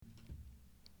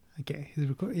Okay, he's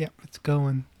recording. Yeah, it's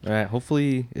going. All right.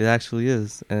 Hopefully it actually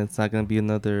is, and it's not gonna be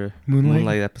another Moonlight?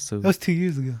 Moonlight episode. That was 2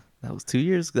 years ago. That was 2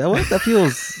 years. That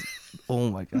feels.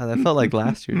 Oh my god, that felt like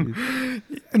last year, dude.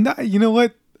 And you know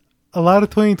what? A lot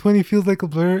of 2020 feels like a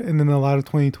blur, and then a lot of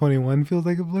 2021 feels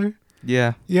like a blur.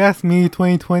 Yeah. You ask me,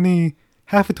 2020,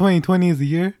 half of 2020 is a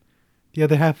year, the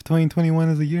other half of 2021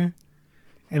 is a year,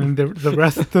 and the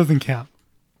rest doesn't count.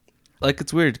 Like,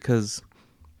 it's weird because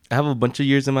I have a bunch of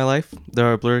years in my life that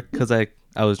are a blur because I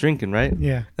was drinking, right?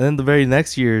 Yeah. And then the very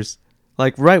next years,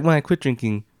 like right when I quit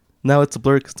drinking, now it's a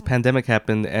blur because the pandemic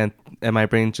happened and my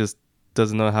brain just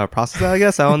doesn't know how to process that, I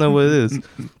guess. I don't know what it is.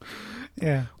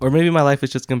 Yeah. Or maybe my life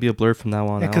is just going to be a blur from now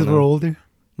on. Yeah, because we're older.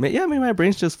 Yeah, maybe my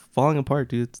brain's just falling apart,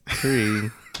 dude. It's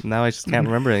deteriorating. Now I just can't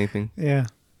remember anything. Yeah.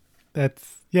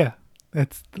 That's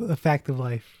a fact of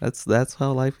life. That's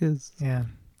how life is. Yeah.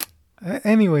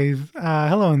 Anyways,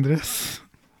 hello, Andres.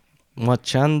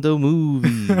 Watchando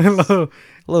movies. Hello.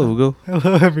 Hello, Hugo.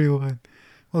 Hello, everyone.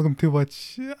 Welcome to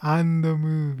Watchando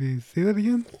Movies. Say that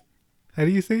again? How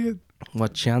do you say it?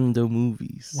 Watchando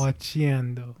movies.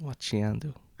 Watchando.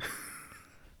 Watchando.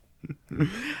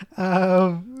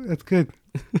 That's good.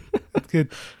 That's good.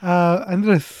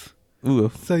 Andres. Hugo.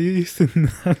 So you used to,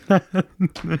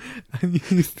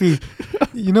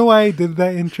 you know why I did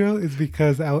that intro? Is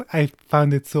because I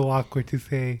found it so awkward to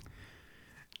say,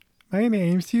 my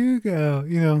name's Hugo,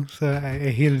 so I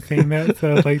hated saying that.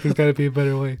 So I was like, there's got to be a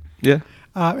better way. Yeah.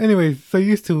 Anyways, so you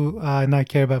used to not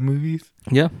care about movies.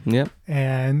 Yeah. Yeah.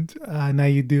 And now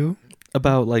you do.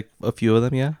 About like a few of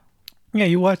them, yeah. Yeah,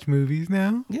 you watch movies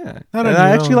now. Yeah. Not and on I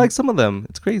your actually own. like some of them.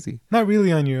 It's crazy. Not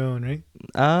really on your own, right?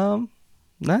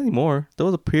 Not anymore. There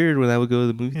was a period when I would go to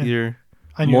the movie theater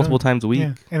On your multiple own. times a week.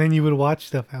 Yeah. And then you would watch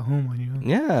stuff at home on your own.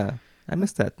 Yeah. I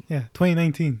missed that. Yeah,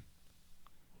 2019.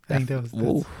 I think that was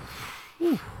Whoa.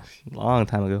 Long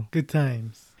time ago. good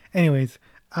times. Anyways,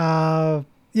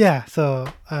 yeah, so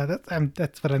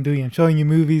that's what I'm doing. I'm showing you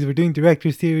movies. We're doing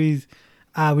director series.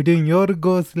 We're doing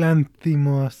Yorgos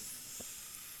Lanthimos.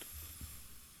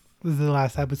 This is the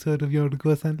last episode of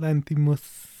Yorgos Lanthimos.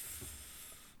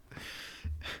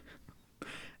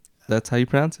 That's how you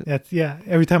pronounce it? Yeah.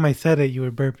 Every time I said it, you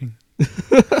were burping.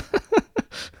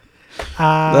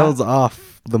 That was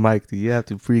off the mic, dude. You have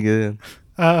to bring it in.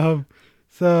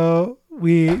 So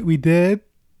we did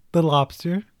The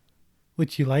Lobster,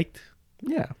 which you liked.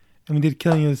 Yeah. And we did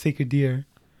Killing of the Sacred Deer,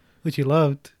 which you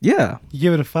loved. Yeah. You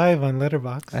gave it a 5 on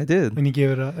Letterboxd. I did. When you gave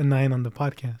it a 9 on the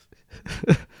podcast.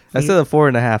 I said a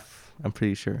 4.5. I'm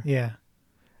pretty sure. Yeah.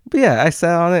 But yeah, I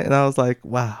sat on it and I was like,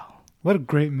 wow. What a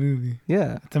great movie.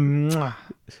 Yeah. It's a mwah.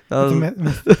 That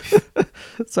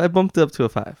was, so I bumped it up to a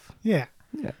 5. Yeah.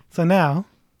 Yeah. So now,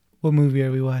 what movie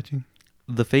are we watching?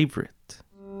 The Favorite.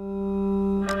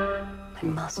 I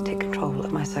must take control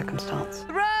of my circumstance.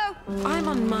 I'm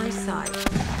on my side.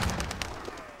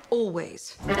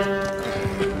 Always.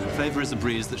 Favor is a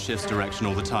breeze that shifts direction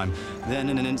all the time. Then,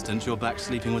 in an instant, you're back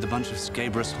sleeping with a bunch of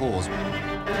scabrous whores.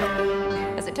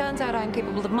 As it turns out, I'm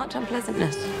capable of much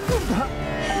unpleasantness.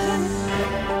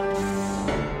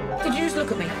 Did you just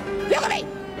look at me? Look at me!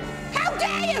 How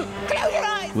dare you! Close your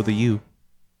eyes! With a U.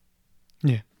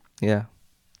 Yeah. Yeah.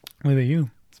 With a U,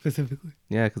 specifically.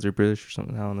 Yeah, because they're British or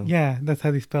something. I don't know. Yeah, that's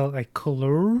how they spell it, like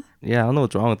color. Yeah, I don't know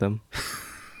what's wrong with them.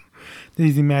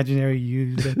 These imaginary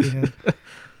U's that they have.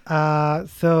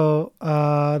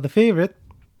 The Favorite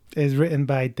is written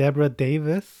by Deborah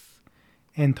Davis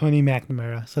and Tony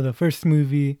McNamara. So the first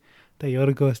movie that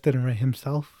Yorgos didn't write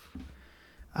himself.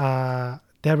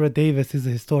 Deborah Davis is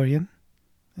a historian.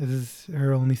 This is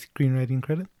her only screenwriting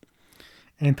credit.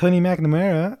 And Tony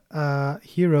McNamara,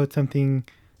 he wrote something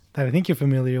that I think you're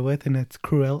familiar with, and it's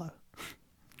Cruella.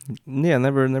 Yeah,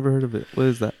 never heard of it. What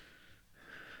is that?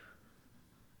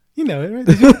 You know it, right?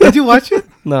 Did you watch it?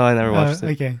 No, I never watched it.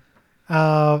 Okay.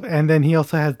 And then he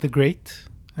also has The Great.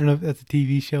 I don't know if that's a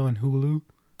TV show on Hulu.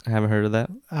 I haven't heard of that.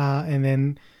 And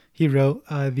then he wrote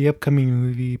the upcoming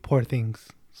movie Poor Things.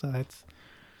 So that's,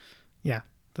 yeah.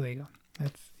 So there you go.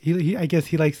 That's he. I guess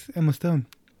he likes Emma Stone.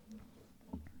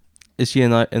 Is she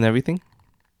in everything?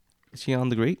 Is she on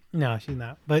The Great? No, she's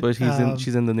not. But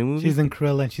she's in the new movie? She's in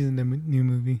Cruella and she's in the new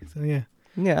movie. So yeah.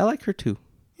 Yeah, I like her too.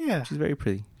 Yeah. She's very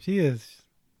pretty. She is.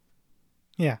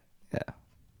 Yeah. Yeah.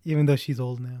 Even though she's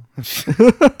old now.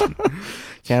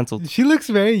 Canceled. She looks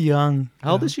very young.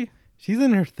 How old is she? She's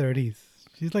in her 30s.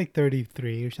 She's like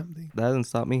 33 or something. That doesn't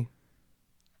stop me.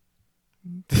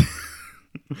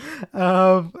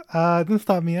 Didn't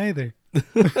stop me either.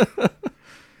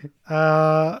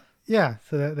 Yeah,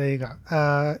 so there you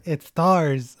go. It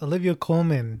stars Olivia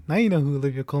Colman. Now you know who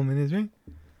Olivia Colman is, right?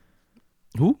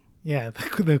 Who? Yeah,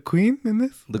 the queen in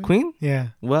this. The Queen? Yeah,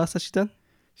 What else has she done?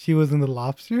 she was in The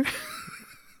Lobster.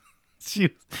 she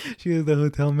she was the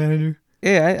hotel manager.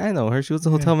 Yeah, I know her. She was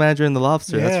the hotel manager in The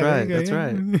Lobster. Yeah, That's there right. you go,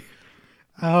 That's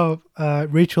yeah. right.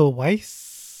 Rachel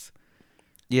Weisz,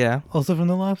 Yeah. also from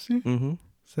The Lobster. Mm-hmm.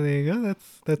 So there you go.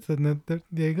 That's another.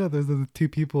 There you go. Those are the two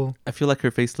people. I feel like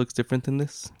her face looks different in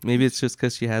this. Maybe it's just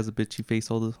because she has a bitchy face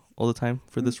all the time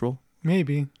for this role.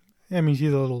 Maybe. I mean,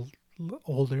 she's a little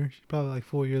older. She's probably like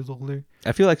 4 years older.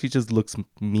 I feel like she just looks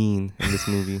mean in this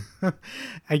movie.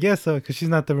 I guess so, because she's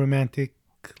not the romantic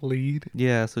lead.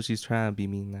 Yeah, so she's trying to be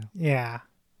mean now. Yeah.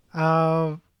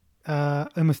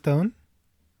 Emma Stone.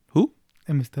 Who?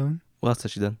 Emma Stone. What else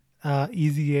has she done?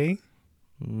 Easy A.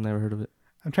 Never heard of it.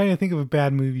 I'm trying to think of a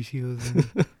bad movie she was in.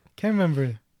 Can't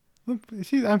remember.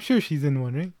 I'm sure she's in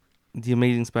one, right? The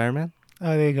Amazing Spider-Man?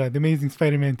 Oh, there you go. The Amazing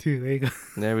Spider-Man 2. There you go.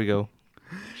 There we go.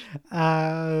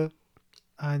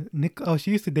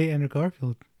 She used to date Andrew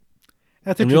Garfield.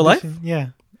 That's a In real life? tradition. Yeah.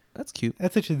 That's cute.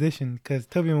 That's a tradition because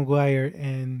Tobey Maguire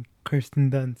and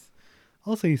Kirsten Dunst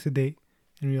also used to date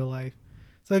in real life.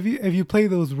 So if you play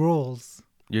those roles,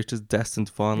 You're just destined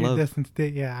to fall in you're love. destined to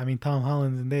date. Yeah, I mean Tom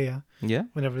Holland and Zendaya. Yeah?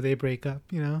 Whenever they break up,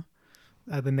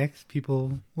 the next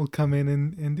people will come in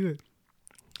and do it.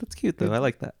 That's cute, though. I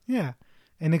like that. Yeah,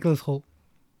 and Nicholas Holt.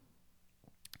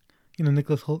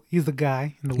 Nicholas Holt. He's the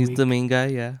guy in the He's wig. the main guy,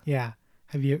 yeah. Yeah.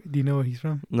 Do you know where he's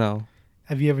from? No.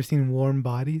 Have you ever seen Warm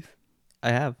Bodies? I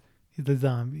have. He's the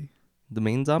zombie, The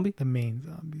main zombie? the main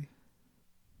zombie.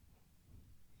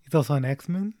 He's also on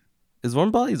X-Men. Is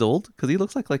Warren Bodies old? Because he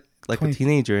looks like a 20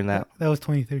 teenager in that. That was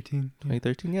 2013. Yeah.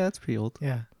 2013? Yeah, that's pretty old.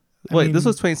 Yeah. Wait, this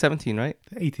was 2017, right?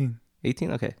 18.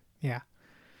 18? Okay. Yeah.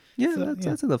 Yeah, So,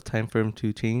 that's enough time for him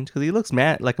to change. Because he looks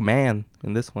like a man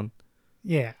in this one.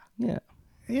 Yeah. Yeah.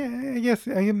 Yeah, I guess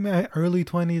early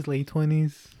 20s, late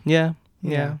 20s. Yeah.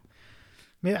 Yeah.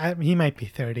 He might be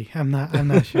 30. I'm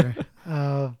not sure.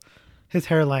 His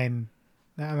hairline,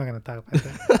 I'm not going to talk about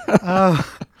that.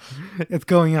 It's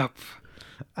going up.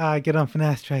 Get on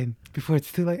finasteride before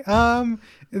it's too late.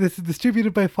 This is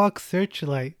distributed by Fox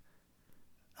Searchlight.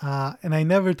 And I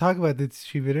never talk about the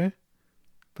distributor,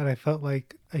 but I felt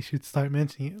like I should start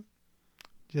mentioning it.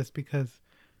 Just because,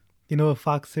 you know what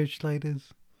Fox Searchlight is?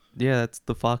 Yeah, that's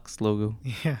the Fox logo.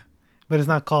 Yeah. But it's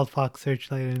not called Fox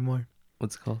Searchlight anymore.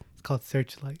 What's it called? It's called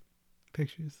Searchlight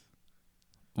Pictures.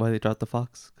 Why they dropped the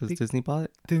Fox? Because Be- Disney bought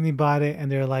it? Disney bought it and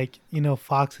they're like,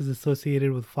 Fox is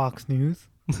associated with Fox News.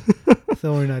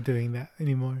 So we're not doing that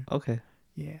anymore. Okay.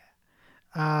 Yeah.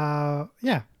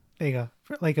 Yeah. There you go.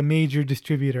 For like a major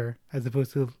distributor as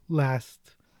opposed to the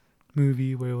last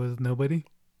movie where it was nobody.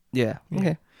 Yeah.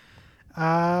 Okay.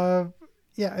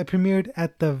 Yeah, it premiered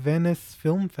at the Venice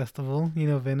Film Festival. You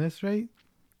know Venice, right?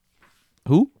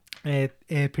 Who? It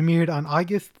premiered on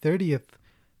August 30th,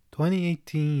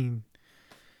 2018.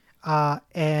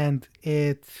 And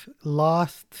it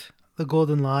lost the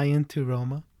Golden Lion to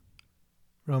Roma.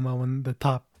 Roma won the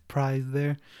top prize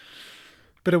there.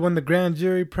 But it won the Grand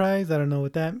Jury Prize. I don't know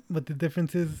what the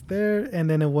difference is there. And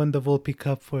then it won the Volpe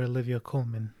Cup for Olivia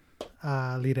Colman,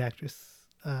 lead actress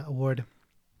award.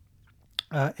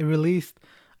 It released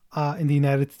in the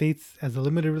United States as a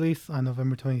limited release on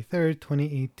November 23rd,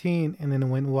 2018, and then it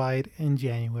went wide in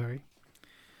January.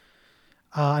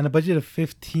 On a budget of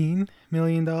 $15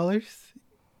 million,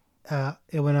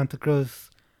 it went on to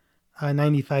gross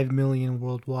 $95 million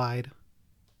worldwide,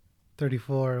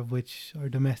 34 of which are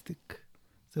domestic.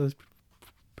 So it's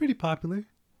pretty popular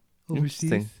overseas.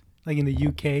 Interesting. Like in the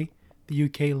UK. The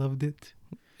UK loved it.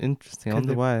 Interesting. I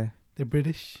wonder why. They're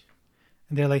British.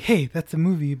 And they're like, hey, that's a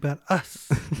movie about us.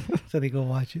 So they go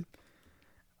watch it.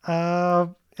 Has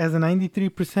a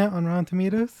 93% on Rotten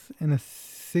Tomatoes and a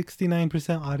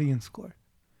 69% audience score.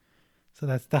 So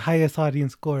that's the highest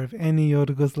audience score of any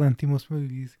Yorgos Lanthimos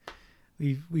movies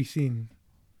we've seen.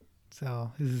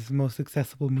 So this is his most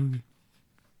accessible movie.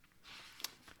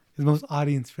 His most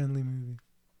audience-friendly movie.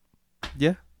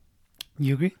 Yeah.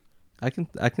 You agree? I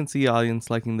can see audience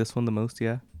liking this one the most,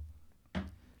 yeah.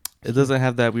 It doesn't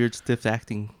have that weird stiff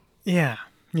acting. Yeah.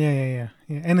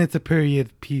 And it's a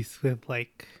period piece with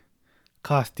like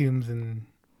costumes and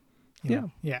you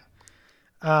know.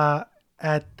 I'm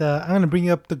gonna bring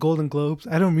up the Golden Globes.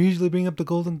 I don't usually bring up the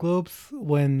Golden Globes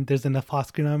when there's enough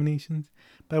Oscar nominations,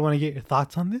 but I want to get your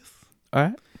thoughts on this. All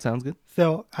right, sounds good.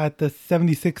 So at the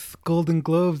 76 Golden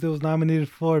Globes, it was nominated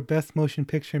for Best Motion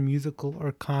Picture, Musical,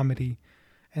 or Comedy,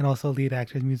 and also Lead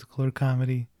Actress, Musical or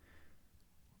Comedy.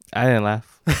 I didn't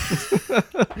laugh.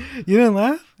 You didn't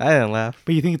laugh, I didn't laugh.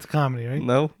 but you think it's a comedy, right?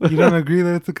 No. You don't agree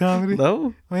that it's a comedy?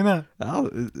 No. Why not?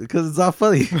 Because it's not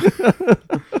funny.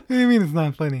 What do you mean it's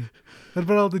not funny? What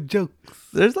about all the jokes?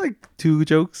 There's like 2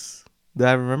 jokes that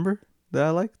I remember that I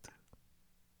liked.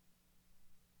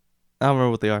 I don't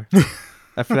remember what they are.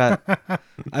 I forgot.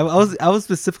 I was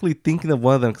specifically thinking of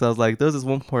one of them because I was like, there was this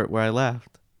one part where I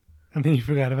laughed. And then you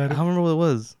forgot I about it. don't remember what it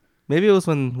was. Maybe it was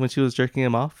when she was jerking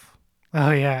him off.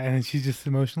 Oh yeah, and then she's just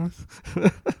emotionless.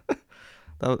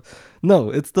 No,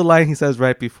 it's the line he says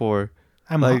right before.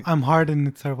 I'm hard and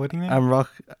it's our wedding night.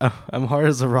 I'm hard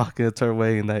as a rock and it's our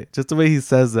wedding night. Just the way he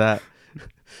says that.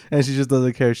 And she just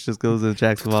doesn't care. She just goes and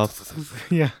jacks him off.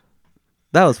 Yeah.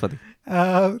 That was funny.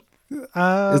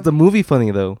 Is the movie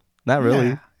funny though? Not really.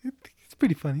 Yeah, it's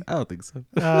pretty funny. I don't think so.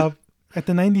 At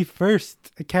the 91st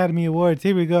Academy Awards,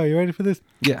 here we go. You ready for this?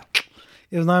 Yeah.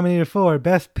 It was nominated for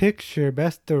Best Picture,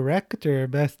 Best Director,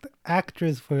 Best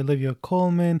Actress for Olivia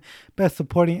Colman, Best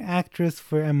Supporting Actress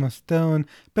for Emma Stone,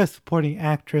 Best Supporting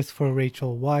Actress for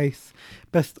Rachel Weisz,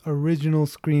 Best Original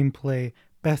Screenplay,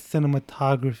 Best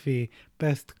Cinematography,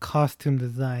 Best Costume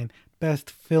Design, Best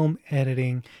Film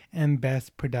Editing, and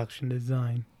Best Production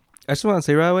Design. I just want to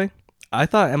say right away, I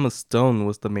thought Emma Stone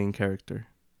was the main character.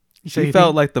 So She you felt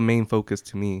think- like the main focus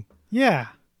to me. Yeah,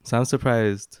 So I'm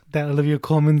surprised. that Olivia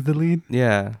Colman's the lead.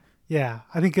 Yeah. Yeah,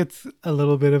 I think it's a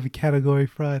little bit of a category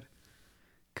fraud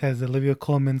because Olivia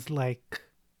Colman's like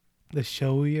the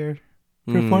showier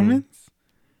performance.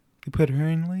 They put her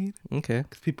in lead Okay.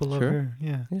 because people love Sure. her.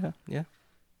 Yeah, Yeah. Yeah.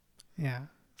 yeah.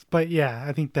 But yeah,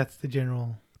 I think that's the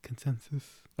general consensus.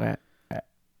 All right.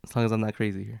 As long as I'm not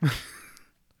crazy here.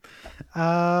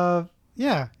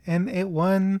 Yeah, and it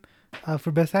won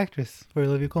for Best Actress for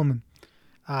Olivia Colman,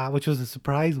 which was a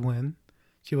surprise win.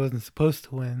 She wasn't supposed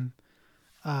to win.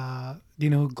 Do you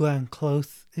know who Glenn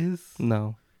Close is?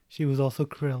 No. She was also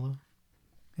Cruella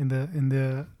in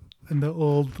the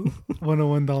old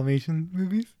 101 Dalmatian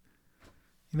movies.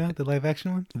 You know, the live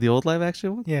action ones? The old live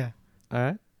action one? Yeah. All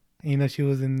right. And you know, she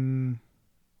was in...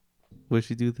 What did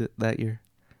she do that year?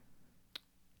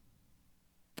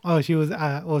 Oh, she was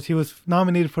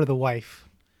nominated for The Wife.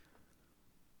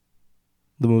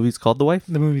 The movie's called The Wife?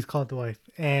 The movie's called The Wife.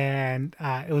 And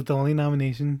it was the only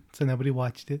nomination, so nobody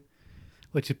watched it,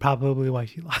 which is probably why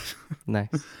she lost. Nice.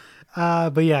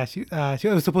 But yeah, she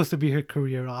was supposed to be her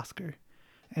career Oscar.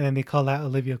 And then they call out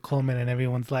Olivia Colman, and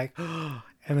everyone's like, oh,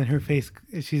 and then her face,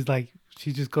 she's like,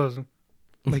 she just goes,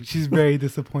 like, she's very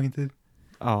disappointed.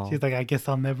 Oh. She's like, I guess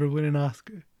I'll never win an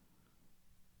Oscar.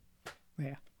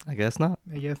 Yeah, I guess not.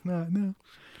 I guess not. No.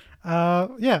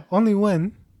 Yeah, only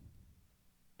one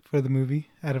for the movie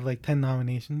out of like 10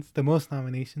 nominations, the most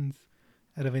nominations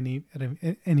out of any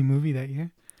movie that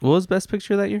year. What was Best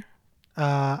Picture that year? So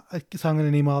I'm gonna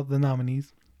name all the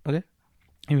nominees. Okay.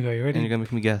 Here we go. You And ready? you're going to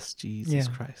make me guess. Jesus Yeah.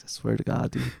 Christ. I swear to God,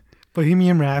 dude.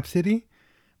 Bohemian Rhapsody,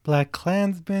 Black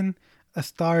Klansman, A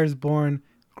Star Is Born,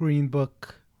 Green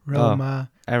Book,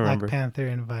 Roma, I remember. Black Panther,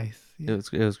 and Vice. Yeah. It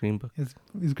was Green Book. It's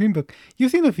Green Book.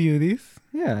 You've seen a few of these.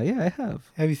 Yeah, I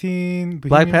have. Have you seen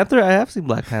Black Panther? I have seen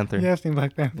Black Panther. You have seen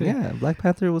Black Panther. Yeah, Black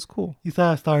Panther was cool. You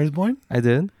saw A Star Is Born. I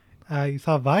did. You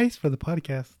saw Vice for the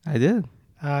podcast. I did.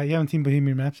 You haven't seen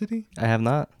Bohemian Rhapsody, I have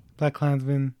not. Black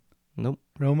Klansman, Nope.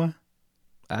 Roma,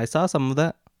 I saw some of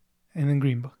that. and then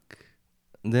Green Book.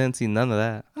 Didn't see none of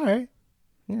that. All right.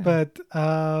 Yeah. But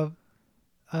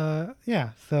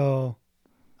yeah, so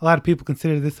a lot of people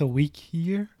consider this a weak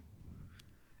year.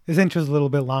 This intro is a little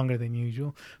bit longer than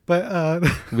usual, but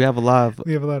we have a lot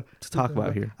we have a lot to talk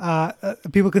about here.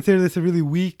 People consider this a really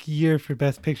weak year for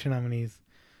Best Picture nominees,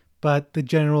 but the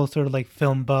general sort of like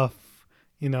film buff,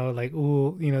 like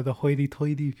the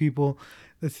hoity-toity people,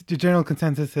 the general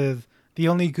consensus is the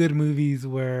only good movies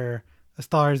were A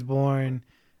Star Is Born,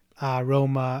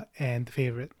 Roma, and The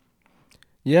Favorite.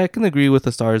 Yeah, I can agree with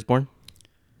A Star Is Born.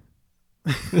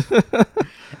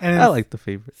 And I like The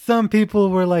Favorite. some people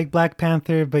were like Black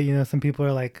Panther, but some people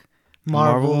are like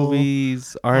Marvel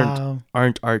movies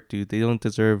aren't art, dude. They don't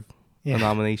deserve Yeah. a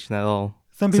nomination at all.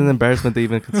 Some It's an people, embarrassment they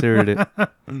even considered it.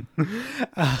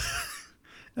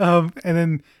 and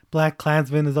then Black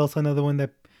Klansman is also another one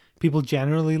that people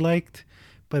generally liked,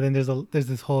 but then there's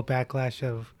this whole backlash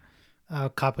of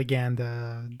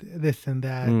propaganda, this and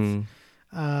that.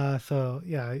 So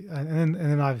yeah, and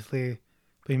then obviously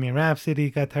Bohemian Rhapsody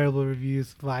got terrible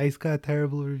reviews. Vice got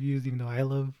terrible reviews, even though I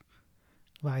love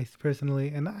Vice personally,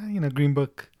 and Green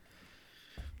Book.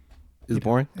 It's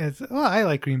boring, I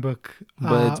like Green Book,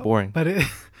 but it's boring. but it,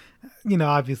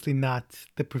 obviously not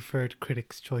the preferred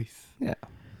critic's choice. Yeah.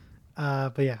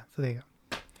 But yeah, so there you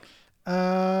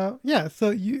go. Yeah,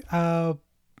 so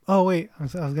Oh wait, I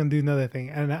was gonna do another thing,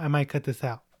 and I might cut this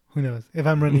out. Who knows if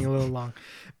I'm running a little long,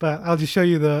 but I'll just show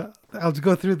you I'll just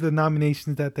go through the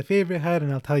nominations that the favorite had,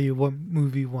 and I'll tell you what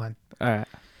movie won. All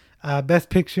right. Best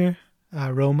Picture,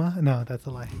 Roma. No, that's a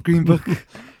lie. Green Book.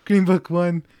 Green Book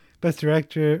won. Best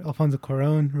Director, Alfonso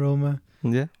Cuarón, Roma.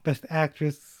 Yeah. Best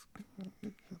Actress,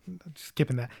 just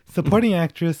skipping that. Supporting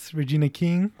Actress, Regina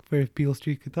King for If Beale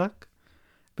Street Could Talk.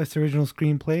 Best Original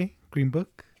Screenplay, Green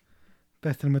Book.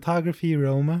 Best Cinematography,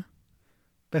 Roma.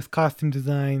 Best Costume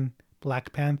Design,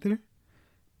 Black Panther.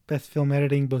 Best Film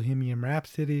Editing, Bohemian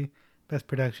Rhapsody. Best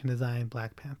Production Design,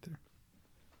 Black Panther.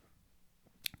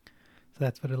 So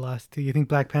that's what it lost to. You think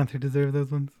Black Panther deserved those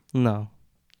ones? No.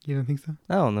 You don't think so?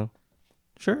 I don't know.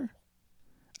 Sure.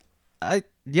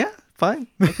 Yeah, fine.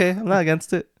 Okay, I'm not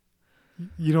against it.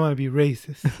 You don't want to be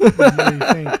racist. Is what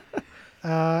you're saying.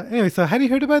 Anyway, so had you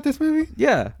heard about this movie?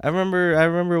 Yeah, I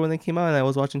remember when they came out and I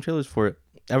was watching trailers for it.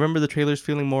 I remember the trailers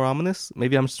feeling more ominous.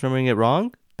 Maybe I'm just remembering it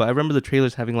wrong, but I remember the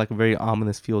trailers having like a very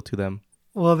ominous feel to them.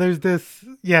 Well, there's this,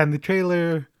 yeah, in the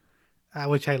trailer,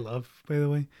 which I love, by the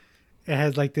way. It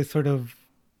has like this sort of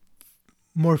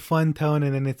more fun tone,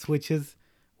 and then it switches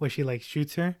where she like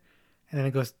shoots her, and then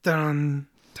it goes dun.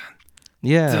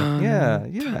 Yeah, Dun,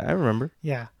 yeah, I remember.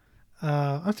 Yeah,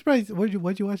 I'm surprised. Why'd you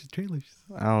watch the trailers?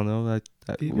 I don't know.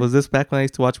 Theater? Was this back when I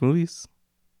used to watch movies?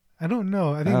 I don't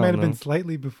know. I think I it don't might have know. been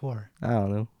slightly before. I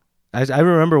don't know. I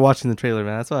remember watching the trailer,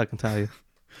 man. That's all I can tell you.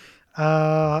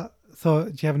 So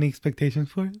do you have any expectations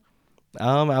for it?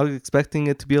 I was expecting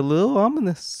it to be a little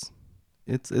ominous.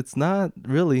 It's not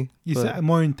really. You but said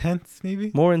more intense,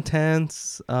 maybe. more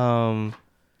intense. There's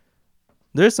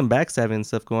some backstabbing and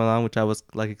stuff going on, which I was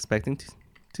like expecting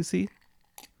to see.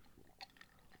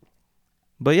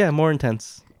 But yeah, more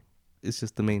intense. It's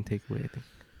just the main takeaway, I think.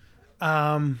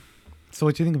 So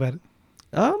what do you think about it?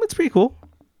 It's pretty cool.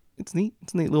 It's neat.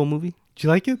 It's a neat little movie. Did you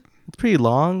like it? It's pretty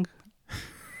long.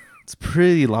 It's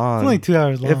pretty long. It's only 2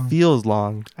 hours long. It feels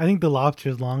long. I think The Lobster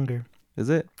is longer. Is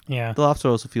it? Yeah. The Lobster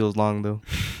also feels long though.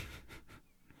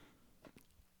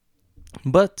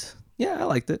 But yeah, I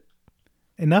liked it.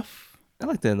 Enough? I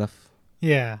liked it enough.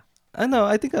 Yeah. I know.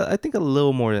 I think a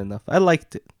little more than enough. I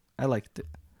liked it. All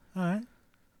right.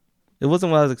 It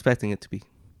wasn't what I was expecting it to be,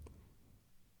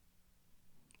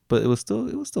 but it was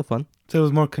still fun. So it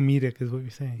was more comedic, is what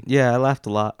you're saying. Yeah, I laughed a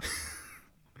lot.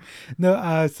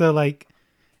 No, so like,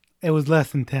 it was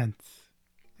less intense.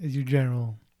 Is your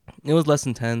general? It was less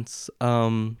intense.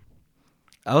 I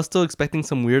was still expecting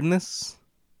some weirdness,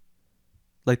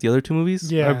 like the other two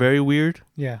movies Yeah. are very weird.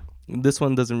 Yeah. This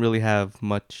one doesn't really have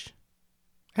much.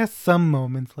 It has some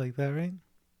moments like that, right?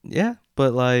 Yeah,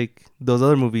 but like those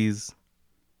other movies,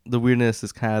 the weirdness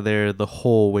is kind of there the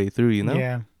whole way through. You know.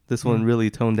 Yeah. This one really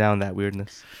toned down that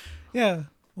weirdness. Yeah.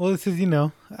 Well, this is,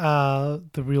 the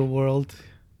real world,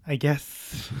 I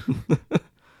guess.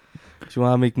 If you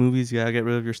want to make movies, you gotta get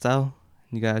rid of your style.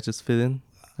 You gotta just fit in.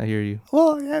 I hear you.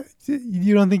 Well, yeah,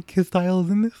 you don't think his style is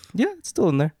in this? Yeah, it's still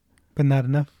in there. But not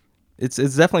enough. It's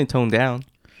definitely toned down.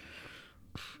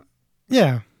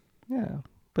 Yeah. Yeah,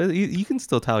 but you can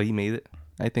still tell he made it.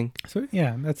 I think. So,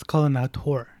 yeah, that's called an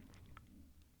auteur.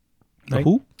 A Right?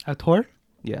 who? Auteur?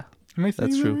 Yeah, Am I saying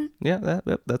that's that true. right? Yeah,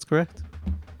 that's correct.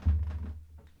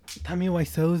 Tommy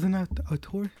Wiseau is an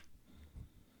auteur?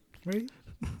 Right?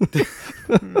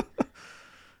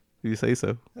 You say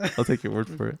so. I'll take your word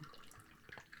for it.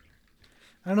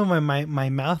 I don't know, my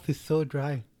mouth is so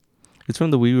dry. It's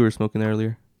from the weed we were smoking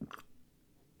earlier.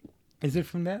 Is it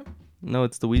from that? No,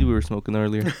 it's the weed we were smoking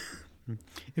earlier.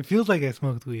 It feels like I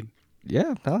smoked weed. Yeah,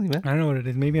 I'm telling you, man. I don't know what it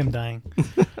is. Maybe I'm dying.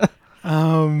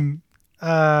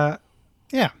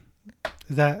 Yeah.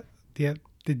 Is that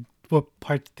what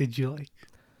parts did you like?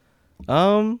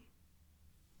 I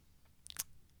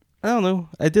don't know.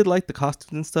 I did like the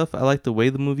costumes and stuff. I like the way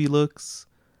the movie looks.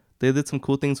 They did some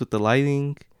cool things with the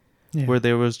lighting, Yeah. where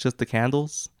there was just the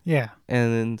candles, Yeah.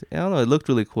 and I don't know. It looked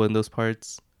really cool in those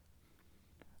parts.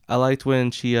 I liked when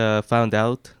she found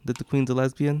out that the queen's a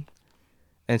lesbian,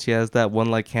 and she has that one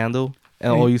like candle,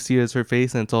 and all you see is her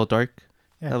face, and it's all dark.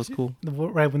 Yeah, That was cool.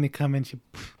 Right when they come in, she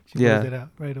Yeah. blows it out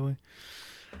right away.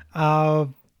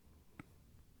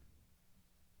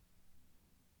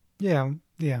 Yeah.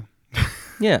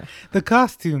 Yeah, The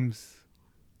costumes.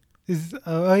 This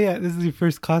is your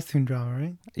first costume drama,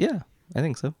 right? yeah, I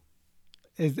think so.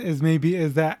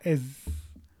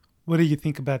 What do you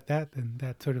think about that then?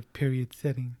 That sort of period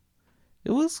setting. It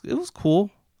was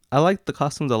cool. I liked the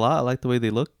costumes a lot. I liked the way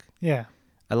they look. Yeah.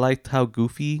 I liked how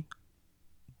goofy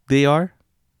they are.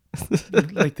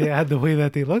 Like they add the way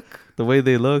that they look. The way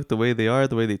they look, the way they are,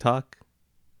 the way they talk.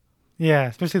 Yeah,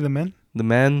 especially the men. the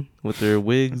men with their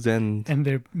wigs and And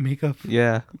their makeup.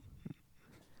 yeah.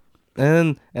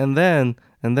 And then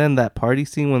that party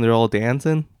scene when they're all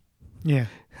dancing Yeah.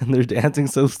 and they're dancing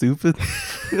so stupid.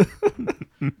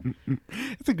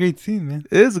 It's a great scene, man.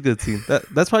 It is a good scene.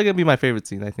 That's probably gonna be my favorite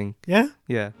scene, I think. Yeah?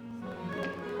 Yeah.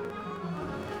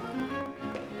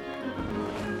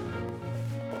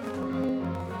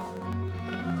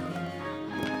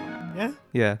 Yeah?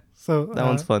 Yeah. So That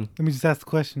one's fun. Let me just ask the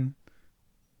question.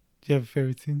 Do you have a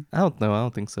favorite scene? I don't know. I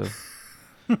don't think so.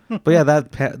 But yeah,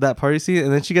 that party scene,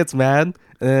 and then she gets mad,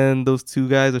 and those two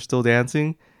guys are still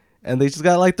dancing, and they just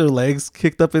got like their legs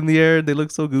kicked up in the air. They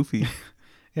look so goofy.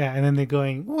 Yeah, and then they're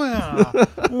going, wow,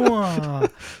 wow.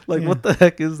 Like, Yeah. what the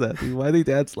heck is that, dude? Why they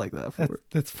dance like that for?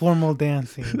 That's formal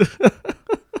dancing. It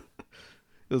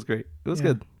was great. It was Yeah.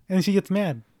 good. And she gets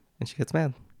mad. And she gets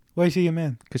mad Why does she get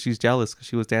mad? because she's jealous because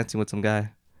she was dancing with some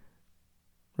guy,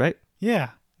 right? Yeah,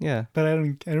 Yeah, but I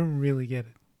don't really get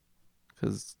it.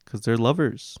 because they're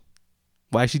lovers.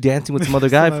 Why is she dancing with some other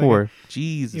guy Some other for?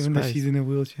 Jesus Even though Christ. she's in a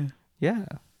wheelchair. Yeah.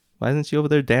 Why isn't she over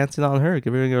there dancing on her?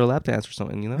 Give her a lap dance or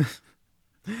something, you know?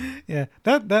 Yeah,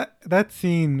 that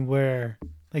scene where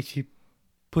like she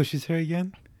pushes her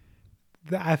again,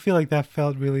 I feel like that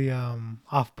felt really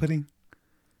off-putting.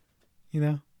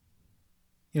 And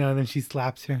then she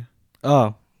slaps her.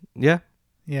 Oh, yeah.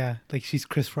 Yeah, like she's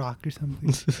Chris Rock or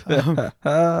something.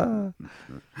 And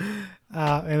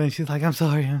then she's like, I'm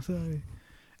sorry.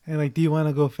 And like, do you want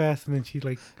to go fast? And then she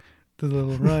like does a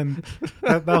little run.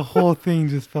 that whole thing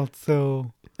just felt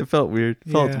so. It felt weird.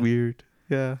 Felt Yeah. weird.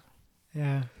 Yeah.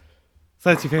 Yeah. So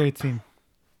that's your favorite scene?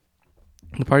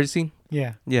 The party scene?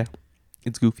 Yeah. Yeah.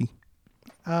 It's goofy.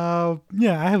 Yeah,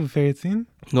 I have a favorite scene.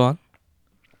 Go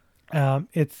on.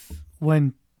 It's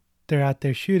when they're out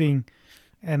there shooting,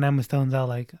 and Emma Stone's out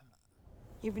like,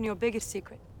 Even your biggest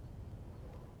secret.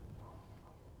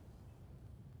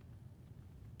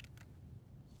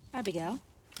 Abigail.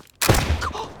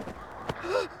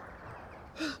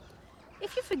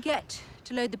 If you forget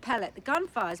to load the pellet, the gun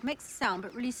fires, makes a sound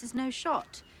but releases no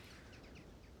shot.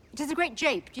 It is a great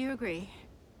jape, do you agree?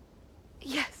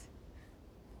 Yes.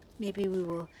 Maybe we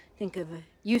will think of a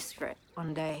use for it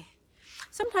one day.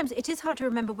 Sometimes it is hard to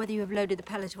remember whether you have loaded the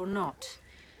pellet or not.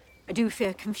 I do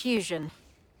fear confusion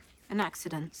and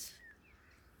accidents.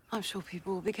 I'm sure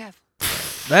people will be careful.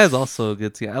 That is also a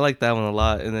good scene. I like that one a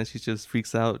lot. And then she just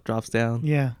freaks out, drops down.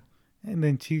 yeah. And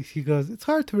then she goes, it's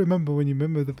hard to remember when you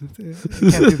remember the. I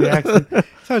can't do the accent.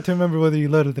 It's hard to remember whether you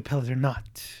loaded the pellet or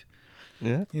not.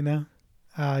 Yeah.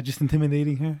 Just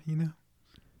intimidating her,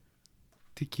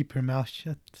 to keep her mouth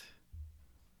shut.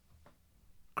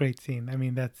 Great scene. I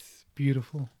mean, that's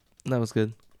beautiful. That was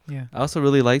good. Yeah. I also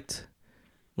really liked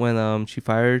when she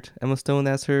fired Emma Stone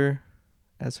as her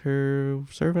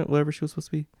servant, whatever she was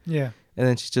supposed to be. Yeah. And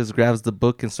then she just grabs the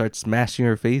book and starts smashing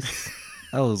her face.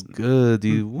 That was good,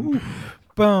 dude. Woo.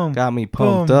 Boom. Got me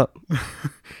pumped Boom. up.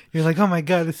 You're like, oh my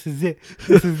god, this is it.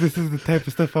 This is the type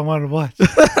of stuff I want to watch.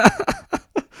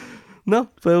 No,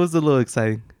 but it was a little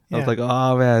exciting. I was Yeah. like,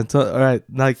 oh man, all right,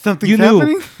 like Something's you knew.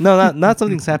 happening? No, not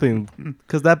something's happening,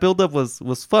 because that buildup was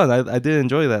fun. I did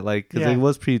enjoy that, like, because Yeah. it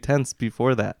was pretty tense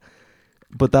before that.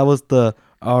 But that was the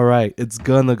all right. It's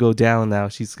gonna go down now.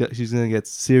 She's gonna get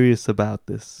serious about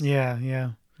this. Yeah.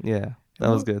 Yeah, that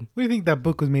was good. What do you think that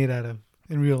book was made out of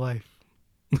in real life?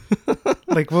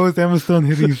 Like, what was Emma Stone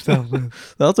hitting herself with?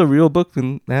 That was a real book,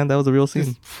 man. That was a real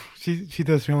scene. She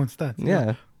does her own stunts.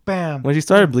 Yeah. Bam. When she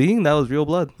started bleeding, that was real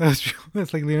blood. That's true.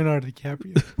 That's like Leonardo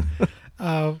DiCaprio.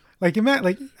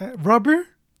 Rubber,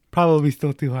 probably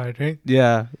still too hard, right?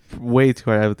 Yeah, way too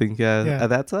hard. I would think. Yeah, Yeah. at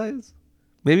that size,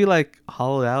 maybe like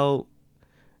hollowed out.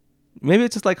 Maybe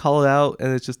it's just like hollowed out,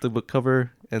 and it's just the book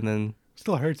cover, and then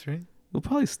Still hurts, right? it'll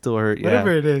probably still hurt. Yeah,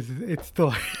 Whatever it is, it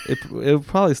still hurts. it'll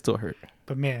probably still hurt.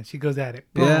 But man, she goes at it.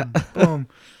 Boom, Yeah. boom.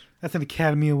 That's an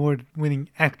Academy Award winning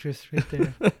actress right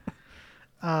there.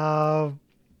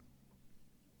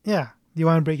 Yeah. Do you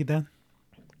want to break it down?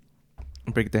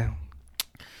 Break it down.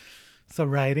 So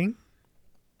writing.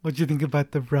 What'd you think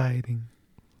about the writing?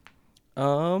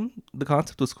 The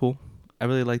concept was cool. I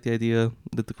really like the idea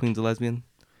that the queen's a lesbian,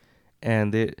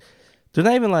 and they're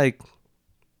not even like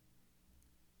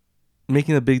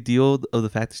making a big deal of the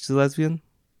fact that she's a lesbian.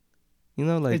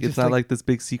 Like It's it's just not like- like this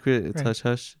big secret. It's Right. hush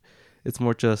hush. It's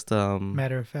more just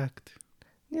Matter of fact.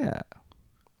 yeah.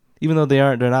 Even though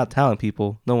they're not talent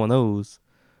people, no one knows.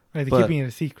 Right, they're But- keeping it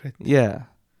a secret. Yeah,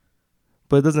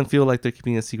 but it doesn't feel like they're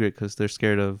keeping it a secret because they're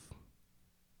scared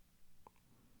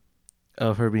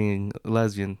of her being a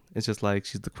lesbian. It's just like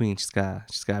she's the queen. She's got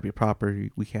to be proper.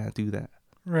 We can't do that.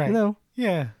 Right. Yeah,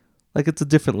 Yeah. like it's a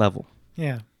different level.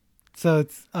 Yeah. So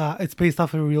it's based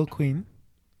off a real queen.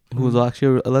 Who was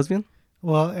actually a lesbian?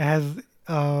 Well, it has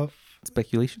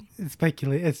Speculation.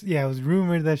 it was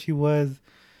rumored that she was,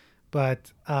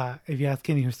 but if you ask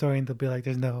any historian, they'll be like,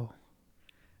 there's no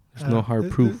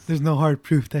hard proof. There's no hard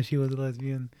proof that she was a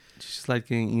lesbian. She's just like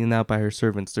getting eaten out by her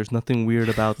servants. There's nothing weird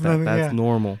about that. Nothing- That's yeah.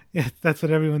 normal. Yeah, that's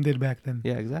what everyone did back then.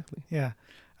 Yeah, exactly. Yeah.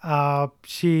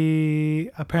 She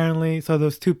apparently, so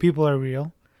those two people are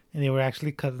real and they were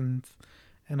actually cousins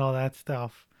and all that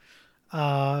stuff.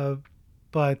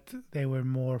 But they were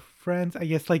more friends. I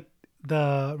guess like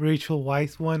the Rachel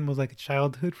Weisz one was like a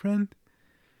childhood friend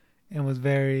and was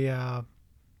very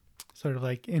sort of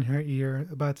like in her ear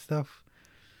about stuff.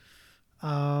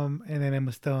 And then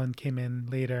Emma Stone came in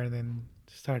later and then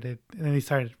they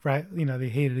started, right? You know, they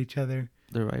hated each other,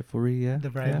 The rivalry, yeah.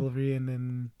 the rivalry, and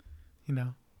then, you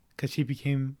know, because she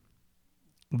became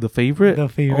The favorite? the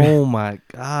favorite. Oh my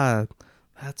god.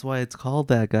 That's why it's called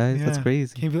that, guys. That's Yeah.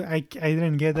 crazy. Can't believe- I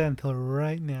didn't get that until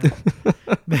right now.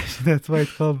 That's why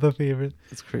it's called the favorite.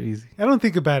 It's crazy. I don't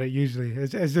think about it usually.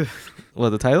 It's just What,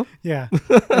 the title? yeah.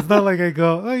 It's not like I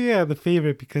go, oh yeah, the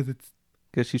favorite because it's.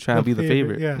 Because she's trying to be the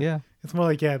favorite. Yeah. It's more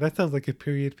like, yeah, that sounds like a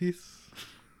period piece.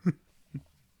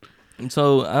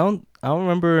 So I don't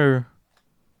remember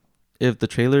if the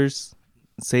trailers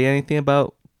say anything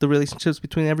about the relationships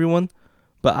between everyone,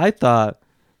 but I thought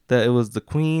that it was the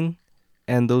queen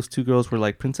and those two girls were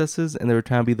like princesses and they were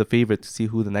trying to be the favorite to see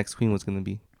who the next queen was going to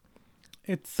be.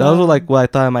 It's That was like what I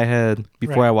thought in my head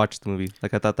before Right. I watched the movie.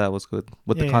 Like I thought that was good.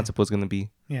 What the Yeah. concept was going to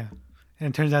be. yeah, and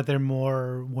it turns out they're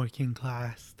more working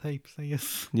class types, I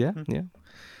guess. Yeah, yeah.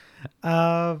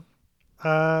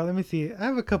 Let me see. I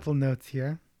have a couple notes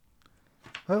here.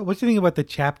 What do you think about the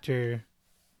chapter?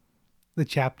 The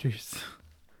chapters.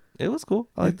 It was cool.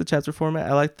 I like the chapter format.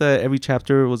 I like that every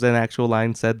chapter was an actual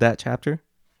line said that chapter.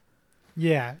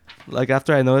 Yeah. Like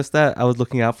after I noticed that, I was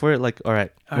looking out for it. Like, all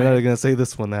right, All when are right. they gonna say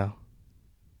this one now?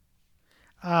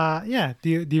 Yeah. Do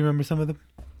you remember some of them?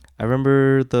 I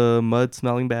remember the mud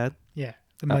smelling bad. Yeah.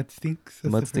 The mud stinks.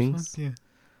 That's mud the first one. stinks.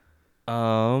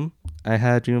 Yeah. I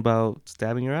had a dream about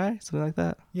stabbing your eye, something like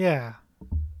that. Yeah.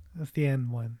 That's the end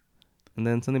one. And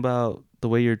then something about the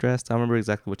way you're dressed. I don't remember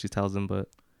exactly what she tells him, but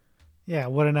Yeah.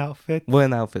 What an outfit. what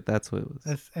an outfit. That's what it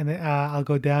was. And then, I'll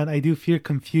go down. I do fear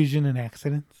confusion and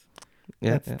accidents.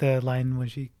 Yeah, That's yeah. the line when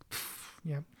she.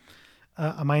 Yeah.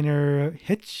 A minor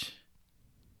hitch.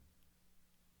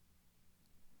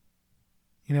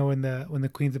 You know when the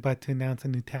queen's about to announce a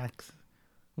new tax,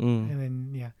 Mm, and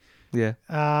then yeah.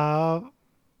 yeah.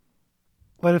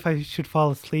 What if I should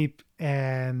fall asleep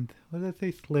and what did I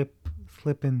say? Slip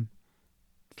in,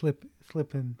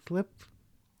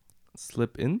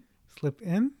 slip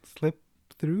in, slip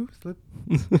through, slip.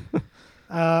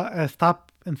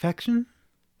 Stop infection.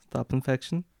 Stop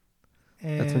infection.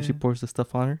 And That's when she pours the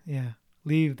stuff on her. yeah,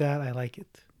 leave that. I like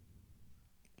it.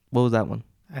 What was that one?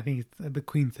 I think it's, the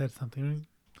queen said something, right?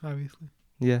 Obviously.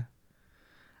 Yeah.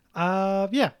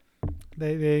 Yeah.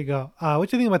 There you go. What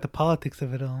do you think about the politics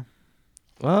of it all?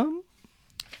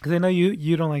 Because I know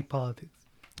you don't like politics.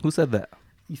 Who said that?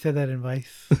 You said that in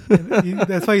Vice.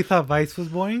 That's why you thought Vice was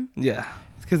boring? Yeah.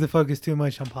 It's because they focus too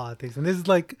much on politics. And this is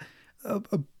like a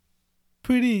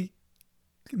pretty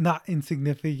not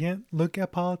insignificant look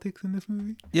at politics in this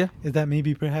movie. Yeah. Is that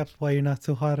maybe perhaps why you're not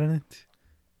so hot on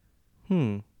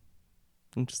it?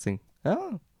 Interesting.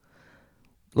 Oh.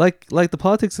 Like the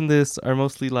politics in this are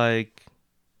mostly like,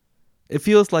 it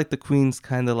feels like the queen's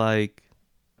kind of like,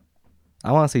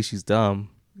 I want to say she's dumb,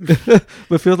 but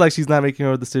it feels like she's not making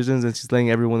her own decisions and she's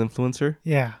letting everyone influence her.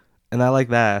 Yeah. And I like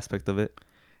that aspect of it.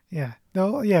 Yeah.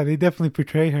 No, yeah, they definitely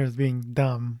portray her as being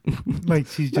dumb. Like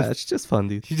she's Nah, just it's just fun,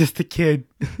 dude. she's just a kid.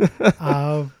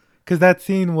 Because that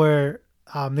scene where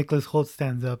Nicholas Holt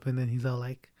stands up and then he's all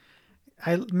like,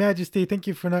 Majesty, thank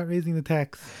you for not raising the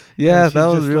tax. Yeah, she's that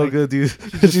was just real like- good, dude.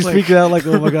 just She's like- freaking out like,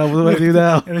 oh my god, what do I do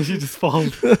now? And then she just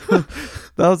falls. That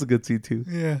was a good scene too.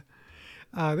 Yeah.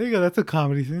 There you go. That's a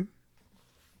comedy scene.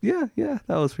 Yeah, that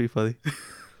was pretty funny.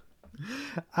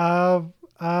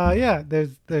 Yeah,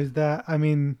 there's that. I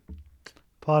mean,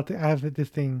 I have this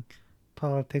thing,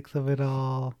 politics of it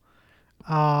all.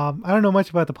 I don't know much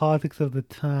about the politics of the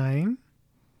time.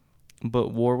 But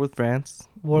war with France.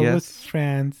 War yes. with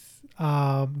France,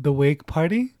 the Whig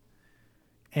Party,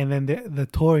 and then the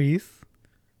Tories.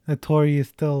 The Tory is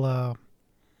still a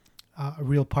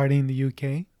real party in the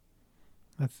UK.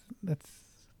 That's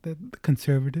the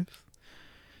Conservatives.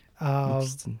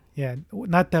 Interesting. Yeah,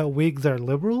 not that Whigs are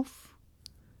liberals.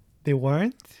 They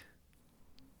weren't.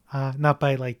 Not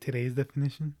by like today's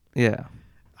definition. Yeah.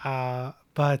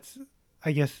 But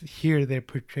I guess here they're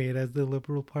portrayed as the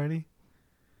liberal party.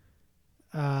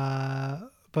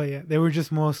 But yeah, they were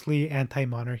just mostly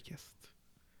anti-monarchist.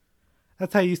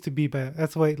 That's how it used to be, but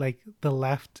that's why like the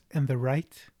left and the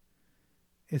right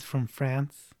is from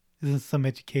France. This is some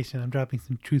education. I'm dropping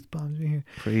some truth bombs in here.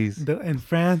 Crazy. In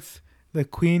France, the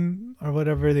queen or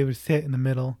whatever, they would sit in the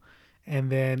middle,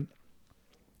 and then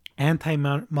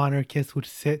anti-monarchists would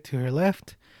sit to her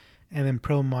left, and then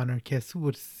pro-monarchists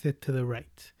would sit to the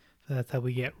right. So that's how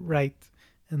we get right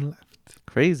and left.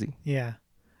 Crazy. Yeah.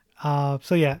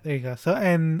 So yeah, there you go. So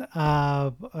and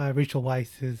Rachel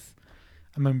Weisz is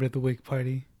a member of the Whig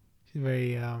Party. She's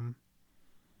very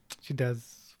she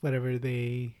does whatever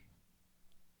they.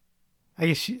 I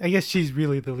guess she's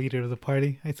really the leader of the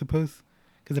party, I suppose,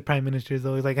 because the prime minister is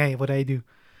always like, "Hey, what do I do?"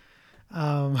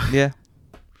 Yeah.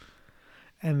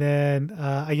 And then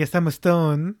I guess Emma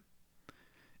Stone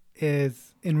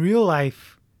is in real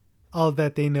life. All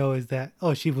that they know is that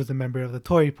she was a member of the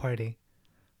Tory party.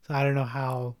 So I don't know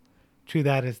how true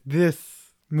that is.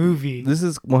 This movie. This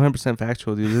is 100%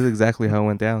 factual, dude. This is exactly how it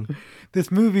went down.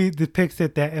 This movie depicts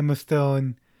it that Emma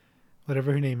Stone,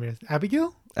 whatever her name is,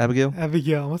 Abigail.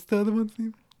 What's the other one's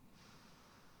name?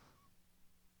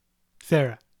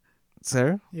 Sarah.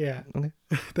 Yeah. Okay.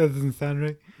 That doesn't sound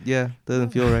right. Yeah,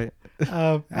 doesn't feel right.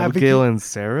 Abigail and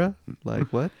Sarah?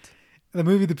 Like what? The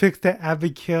movie depicts that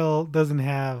Abigail doesn't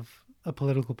have a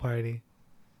political party.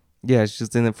 Yeah, she's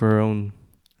just in it for her own.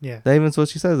 Yeah. That even what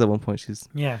she says at one point. She's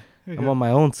I'm on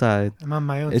my own side. I'm on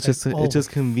my own It's side. it's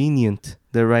just convenient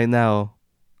that right now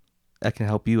I can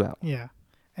help you out. Yeah.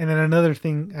 And then another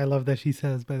thing I love that she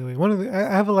says, by the way,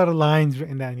 I have a lot of lines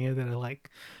written down here that I like.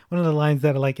 One of the lines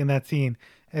that I like in that scene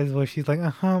is where she's like,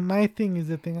 my thing is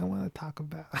the thing I want to talk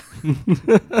about.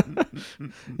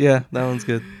 Yeah, that one's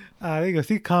good. There you go.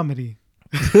 See, comedy.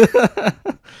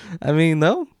 I mean,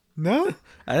 no.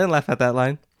 I didn't laugh at that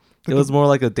line. It was more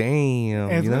like a damn,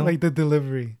 And you know? like the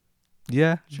delivery.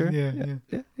 Yeah, sure. Yeah.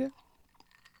 Yeah.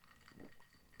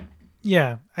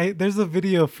 Yeah. There's a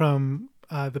video from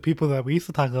the people that we used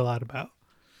to talk a lot about.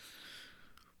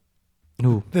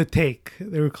 Ooh. The Take.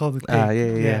 They were called The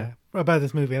Take. Yeah. About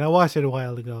this movie. And I watched it a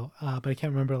while ago, but I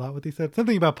can't remember a lot what they said.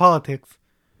 Something about politics,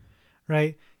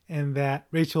 right? And that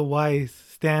Rachel Weisz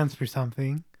stands for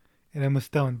something and Emma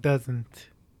Stone doesn't.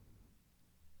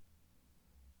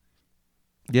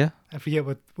 Yeah. I forget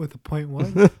what the point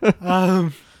was.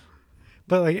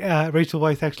 But like Rachel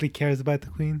Weisz actually cares about the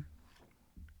Queen.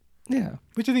 Yeah.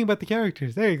 What do you think about the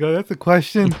characters? There you go. That's a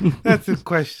question. That's a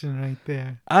question right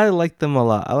there. I liked them a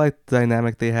lot. I liked the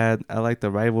dynamic they had. I liked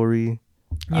the rivalry.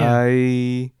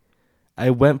 Yeah. I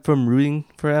went from rooting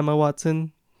for Emma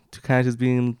Watson to kind of just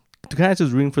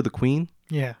rooting for the Queen.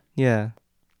 Yeah. Yeah.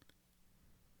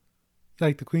 You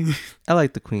like the Queen? I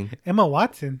like the Queen. Emma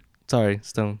Watson. Sorry,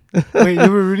 Stone. Wait,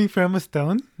 you were rooting for Emma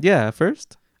Stone? Yeah, at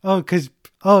first.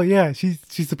 Yeah, she's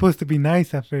supposed to be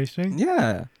nice at first, right?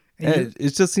 Yeah. And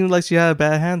it just seemed like she had a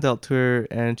bad hand dealt to her,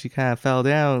 and she kind of fell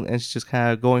down, and she's just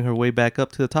kind of going her way back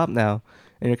up to the top now.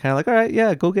 And you're kind of like, all right,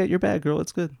 yeah, go get your bag, girl.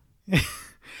 It's good.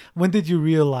 When did you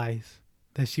realize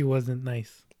that she wasn't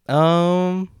nice?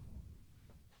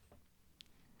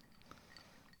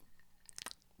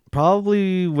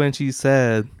 Probably when she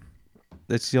said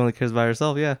that she only cares about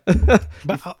herself. Yeah.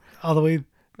 But all the way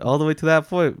to that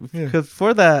point. Yeah. Because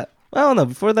before that, I don't know.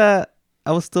 Before that,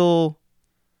 I was still.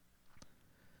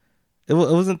 It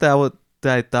wasn't that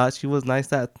I thought she was nice.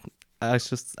 That I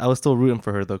was still rooting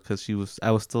for her though, because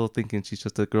I was still thinking she's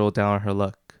just a girl down on her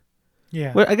luck.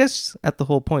 Yeah. Well, I guess at the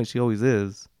whole point she always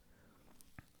is.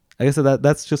 I guess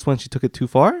that's just when she took it too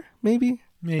far, maybe.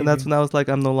 And that's when I was like,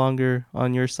 I'm no longer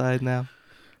on your side now.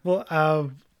 Well,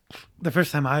 the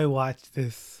first time I watched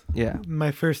this,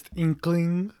 my first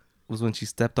inkling was when she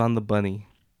stepped on the bunny.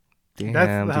 Damn,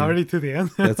 that's already to the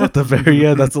end. That's at the very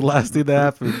end. That's the last thing that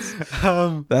happens.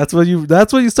 That's what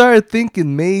you started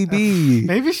thinking.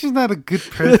 Maybe she's not a good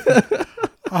person.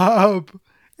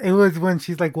 It was when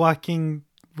she's like walking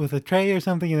with a tray or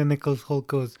something, and then Nicholas Hoult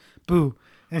goes boo,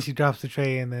 and she drops the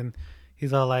tray, and then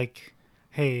he's all like,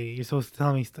 "Hey, you're supposed to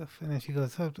tell me stuff," and then she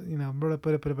goes, and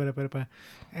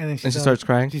then she starts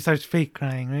crying. She starts fake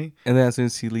crying, right? And then as soon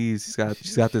as she leaves,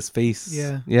 she's got this face.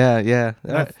 Yeah.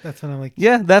 That's when I'm like,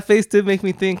 yeah, that face did make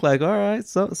me think like, all right,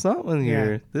 something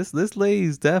here. This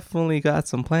lady's definitely got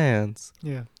some plans.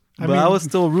 Yeah, I was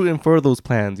still rooting for those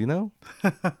plans, you know.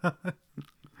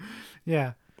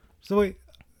 Yeah. So wait,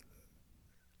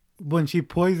 when she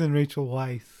poisoned Rachel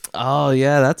Weisz. Oh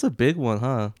yeah, that's a big one,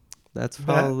 huh? That's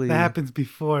probably that happens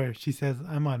before she says,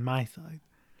 "I'm on my side."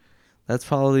 That's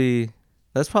probably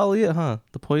it, huh?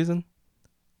 The poison.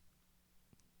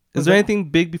 Is there anything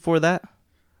big before that?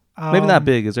 Maybe not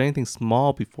big. Is there anything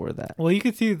small before that? Well, you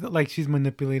could see like she's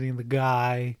manipulating the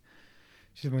guy.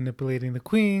 She's manipulating the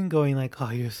queen, going like, "Oh,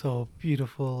 you're so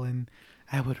beautiful, and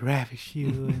I would ravish you."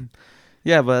 And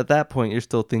Yeah, but at that point, you're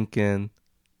still thinking.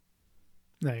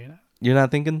 no, you're not. You're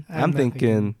not thinking. I'm I'm not thinking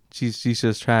thinking. she's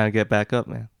just trying to get back up,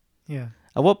 man. Yeah.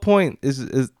 At what point is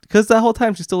because that whole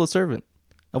time she's still a servant.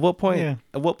 At what point? Yeah.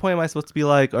 At what point am I supposed to be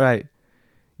like, all right,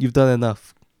 you've done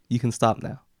enough. You can stop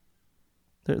now.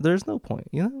 There's no point,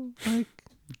 you know. Like,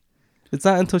 it's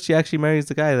not until she actually marries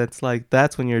the guy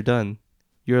that's when you're done.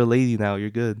 You're a lady now. You're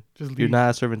good. Just You're leave.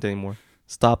 not a servant anymore.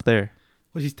 Stop there.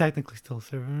 Well, she's technically still a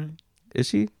servant, right? Is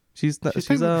she? She's not. She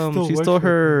She's technically still she's works still for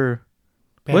her.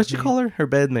 What did you Bedmaid. call her? Her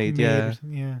bedmate. Maid Yeah, or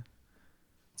something, yeah.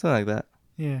 something like that.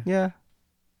 Yeah. Yeah.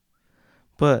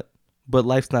 But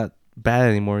life's not bad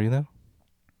anymore. You know.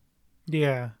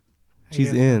 Yeah. I She's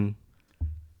guess. in.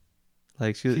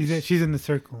 Like She's in the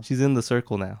circle. she's in the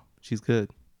circle now. She's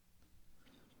good.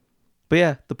 But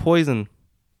yeah, the poison.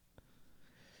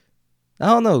 I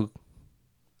don't know.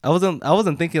 I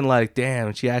wasn't thinking like,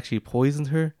 damn, she actually poisoned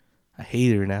her. I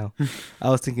hate her now. I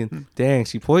was thinking, dang,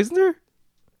 she poisoned her.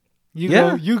 You Yeah.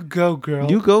 go, you go, girl.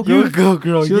 You go, You girl. go,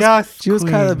 girl. She was, Yes, she was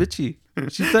kind of queen.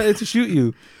 bitchy. She started to shoot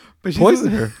you. But she's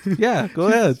Poison her. Yeah, go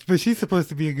ahead. But she's supposed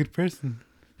to be a good person.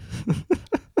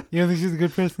 You don't think she's a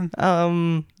good person?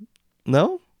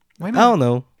 No, Why I not? don't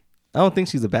know. I don't think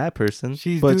she's a bad person.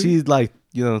 She's but doing- she's like,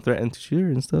 threatened to shoot her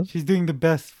and stuff. She's doing the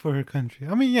best for her country.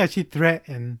 I mean, yeah, she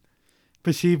threatened,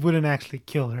 but she wouldn't actually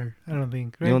kill her. I don't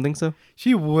think. Right? You don't think so?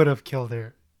 She would have killed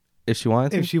her If she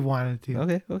wanted to. if she wanted to.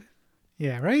 Okay.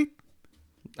 Yeah, right?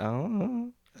 I don't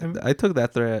know. Um, I took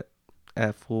that threat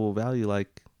at full value.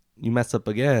 Like, you mess up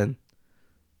again,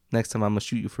 next time I'm gonna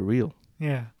shoot you for real.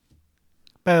 Yeah.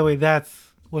 By the way,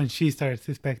 that's when she started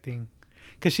suspecting,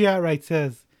 because she outright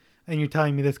says, "And you're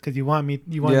telling me this because you want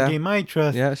Yeah. to gain my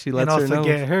trust, Yeah, she and lets her also know.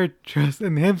 get her trust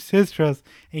and his trust,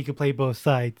 and you can play both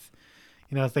sides."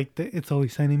 It's like it's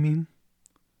always sunny mean.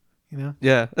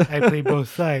 Yeah. I play both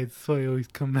sides, so I always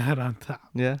come out on top.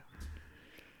 Yeah.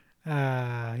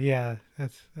 Yeah,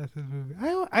 that's a movie.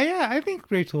 I think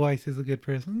Rachel Weisz is a good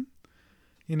person.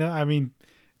 I mean,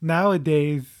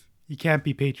 nowadays you can't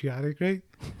be patriotic, right?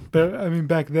 But I mean,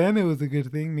 back then it was a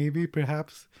good thing.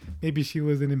 Maybe she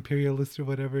was an imperialist or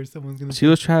whatever. Someone's gonna. She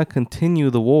was trying to continue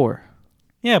the war.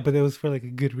 Yeah, but it was for like a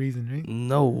good reason, right?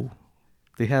 No,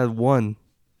 they had one.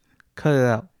 Cut it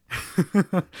out.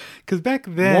 Because back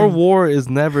then, More war is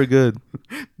never good.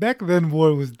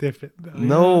 war was different. Though,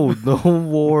 No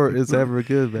war is ever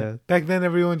good, man. Back then,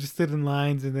 everyone just stood in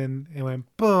lines, and then it went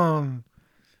boom.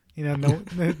 None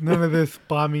of this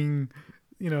bombing,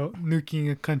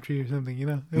 nuking a country or something.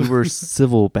 We were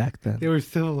civil back then. They were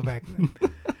civil back then.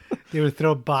 They would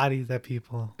throw bodies at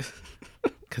people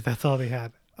because that's all they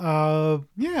had.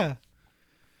 Yeah.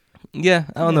 Yeah,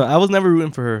 I don't know. I was never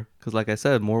rooting for her because, like I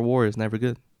said, more war is never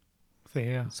good. So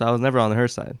yeah, So I was never on her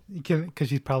side. you can because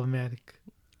she's problematic.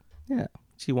 Yeah,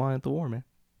 she wanted the war, man,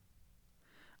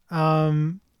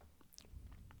 Um,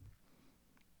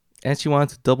 and she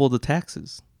wanted to double the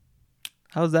taxes.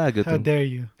 How's that a good how thing? dare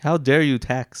you? How dare you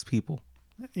tax people?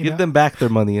 You Give know? them back their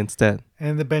money instead.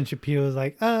 And the Ben Shapiro was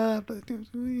like, but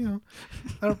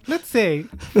let's say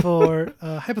for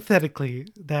hypothetically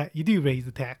that you do raise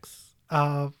the tax.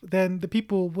 Then the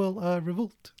people will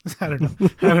revolt. I don't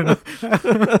know.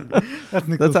 That's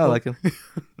Nicholas That sounds Holt. like him.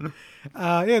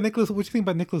 Yeah, Nicholas. What do you think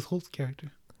about Nicholas Holt's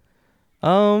character?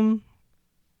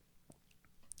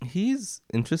 He's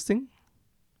interesting,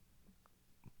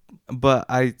 but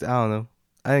I don't know.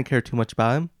 I didn't care too much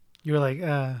about him. You were like,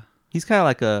 He's kind of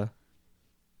like a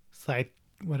side,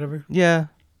 whatever. yeah.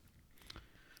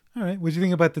 All right. What do you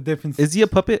think about the difference? Is he a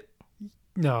puppet?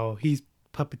 No, he's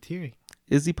puppeteering.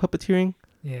 Is he puppeteering?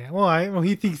 Yeah. Well,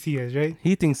 he thinks he is, right?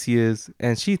 He thinks he is,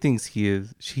 and she thinks he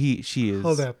is. She is.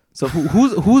 Hold up. So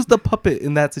who's the puppet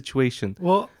in that situation?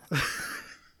 Well,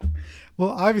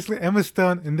 obviously Emma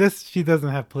Stone in this she doesn't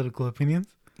have political opinions.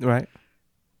 Right.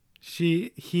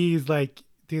 He's like,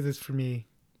 do this for me.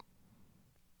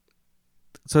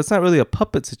 So it's not really a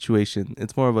puppet situation.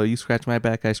 It's more of a you scratch my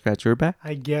back, I scratch your back.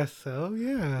 I guess so.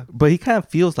 Yeah. But he kind of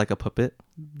feels like a puppet.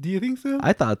 Do you think so?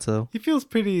 I thought so. He feels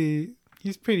pretty.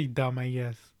 He's pretty dumb, I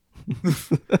guess.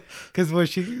 Because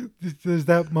there's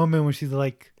that moment when she's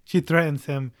like, she threatens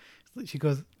him. She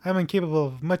goes, "I'm incapable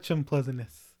of much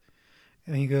unpleasantness,"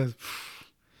 and he goes,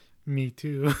 "Me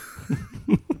too."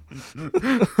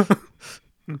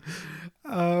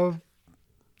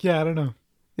 Yeah, I don't know.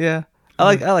 Yeah.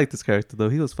 I like this character though.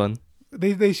 He was fun.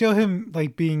 They show him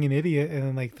like being an idiot and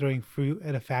then like throwing fruit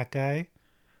at a fat guy,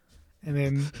 and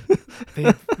then they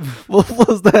What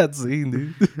was that scene,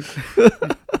 dude?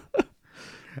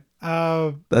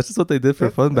 That's just what they did for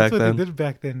fun back that's what then. they did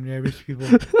back then. Yeah, rich people.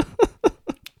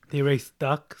 They raced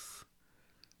ducks.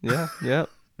 Yeah, yeah.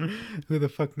 Who the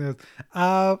fuck knows?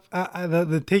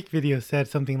 The take video said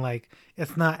something like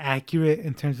it's not accurate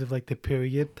in terms of like the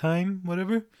period time,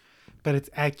 whatever, but it's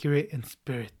accurate in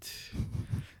spirit.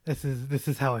 This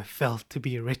is how it felt to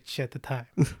be rich at the time.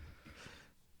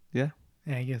 Yeah.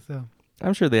 Yeah, I guess so.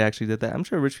 I'm sure they actually did that. I'm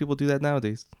sure rich people do that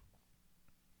nowadays.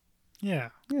 Yeah,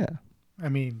 Yeah. I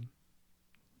mean,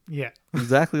 yeah,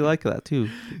 Exactly like that too.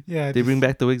 yeah. They bring just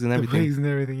back the wigs and the everything. wigs and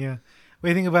everything. Yeah. What do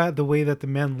you think about the way that the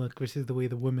men look versus the way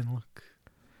the women look?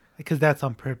 Because that's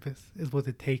on purpose, is what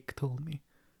the take told me.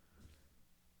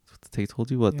 They told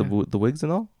you what Yeah. the wigs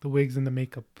and all? The wigs and the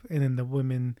makeup, and then the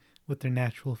women with their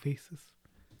natural faces.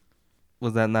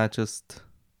 Was that not just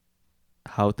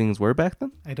how things were back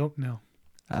then? I don't know.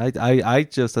 I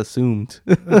just assumed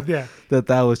Yeah,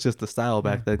 that was just the style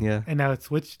back then. Yeah. and now it's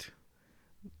switched.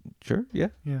 Sure. Yeah.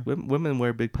 Yeah, Women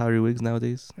wear big powdery wigs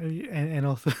nowadays. and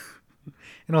also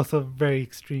and also very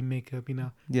extreme makeup. You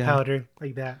know, Yeah. powder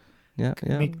like that, Yeah.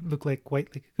 Yeah. make look like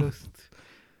white like a ghost.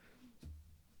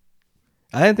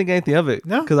 I didn't think anything of it.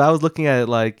 No? Because I was looking at it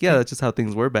like, yeah, that's just how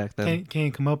things were back then. Can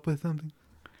you come up with something?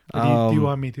 Or do you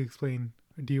want me to explain,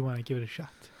 or do you want to give it a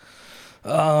shot?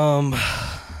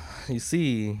 You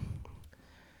see,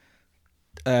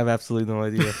 I have absolutely no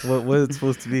idea what it's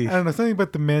supposed to be. I don't know, something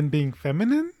about the men being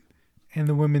feminine and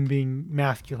the women being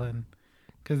masculine,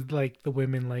 because like the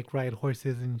women like ride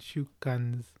horses and shoot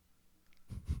guns.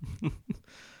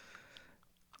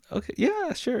 Okay,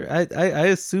 yeah, sure. I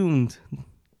assumed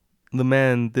the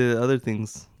man did other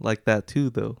things like that too,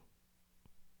 though.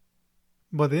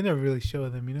 But they never really show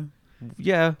them, you know.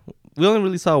 Yeah, we only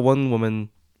really saw one woman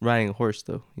riding a horse,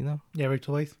 though. You know. Yeah,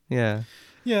 Rachel Weisz. Yeah,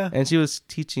 Yeah, and she was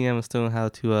teaching Emma Stone how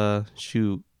to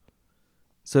shoot.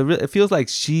 So it feels like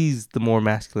she's the more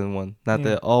masculine one, not Yeah.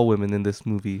 that all women in this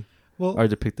movie well, are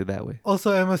depicted that way.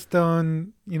 also Emma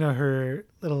Stone, you know, her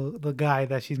the guy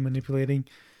that she's manipulating,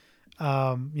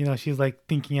 you know, she's like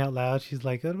thinking out loud. She's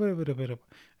like, and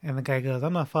the guy goes,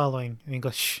 "I'm not following," and he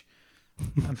goes, "Shh,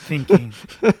 I'm thinking."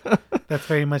 That's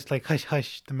very much like hush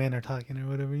hush, the men are talking or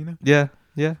whatever, you know. Yeah,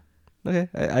 yeah. Okay,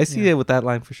 I see Yeah. it with that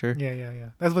line for sure. Yeah, yeah, yeah.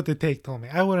 That's what the take told me.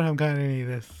 I wouldn't have gotten any of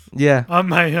this Yeah, on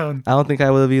my own. I don't think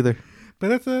I would have either. But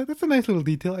that's a nice little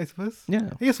detail, I suppose. Yeah.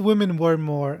 I guess women were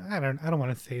more. I don't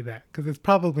want to say that because it's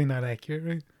probably not accurate,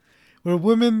 right? Where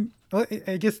women, well,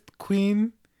 I guess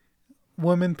queen,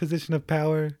 woman, position of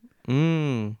power.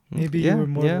 Maybe yeah, you were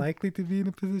more yeah. likely to be in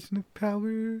a position of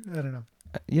power. I don't know.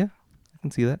 Yeah, I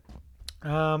can see that.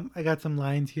 I got some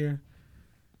lines here.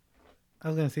 I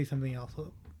was gonna say something else.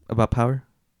 About power?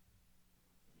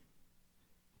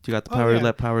 You got the power yeah. to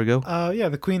let power go? Yeah,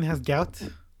 the queen has gout.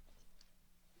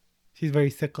 She's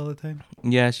very sick all the time.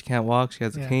 Yeah, she can't walk. She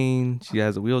has a Yeah. cane. She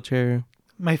has a wheelchair.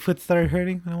 My foot started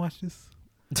hurting when I watched this.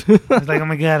 I was like, oh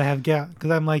my god, I have gout,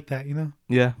 because I'm like that, you know.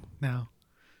 Yeah. Now,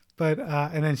 but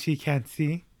and then she can't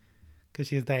see because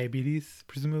she has diabetes,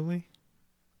 presumably.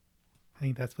 I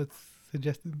think that's what's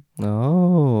suggested.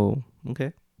 Oh,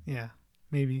 okay. Yeah,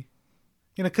 maybe.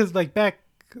 You know, because like back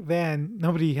then,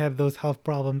 nobody had those health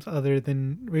problems other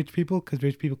than rich people, because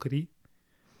rich people could eat.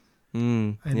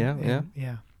 And, Yeah.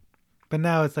 yeah. But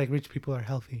now it's like rich people are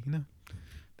healthy. You know,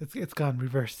 it's gone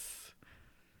reverse.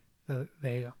 So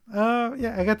there you go.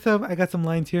 Yeah, I got some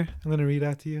lines here. I'm gonna read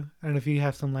out to you. I don't know if you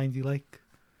have some lines you like.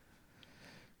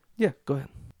 Yeah, go ahead.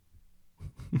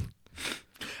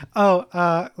 Oh,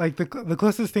 like the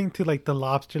closest thing to like the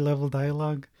lobster level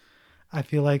dialogue, I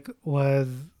feel like was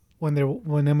when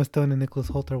Emma Stone and Nicholas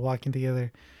Hoult are walking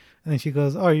together, and then she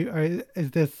goes, "Oh,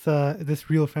 is this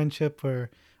real friendship, or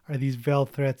are these veiled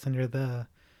threats under the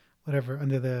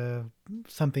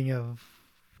something of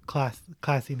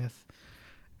classiness?"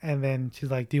 And then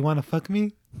she's like, "Do you want to fuck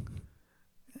me?"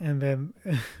 And then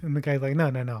and the guy's like,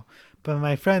 "No. But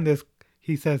my friend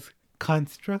he says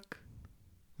construct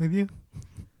with you."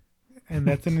 And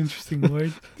that's an interesting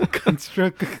word.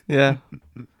 Construct. Yeah.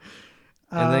 And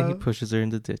then he Uh, pushes her in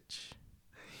the ditch.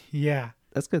 Yeah,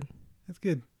 That's good. that's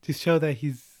good. To show that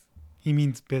he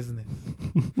means business.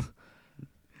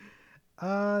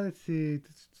 Let's see.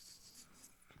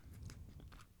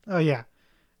 Oh yeah.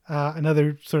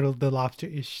 Another sort of the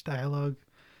lobster-ish dialogue.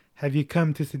 Have you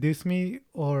come to seduce me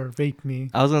or rape me?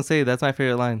 I was going to say, that's my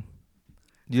favorite line.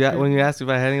 When you asked if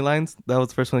I had any lines, that was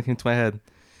the first one that came to my head.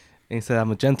 And he said,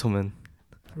 I'm a gentleman.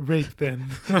 Rape then.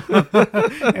 And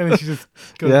then she just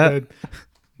goes Yeah. dead.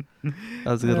 That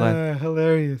was a good line.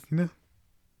 Hilarious, you know?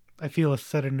 I feel a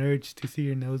sudden urge to see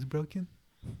your nose broken.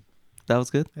 That was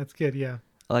good. That's good, yeah.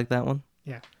 I like that one.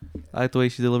 Yeah. I like the way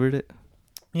she delivered it.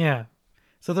 Yeah.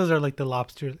 So those are like the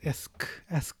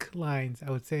lobster-esque lines, I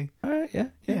would say. All right, yeah.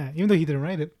 Yeah, even though he didn't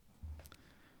write it.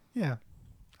 Yeah.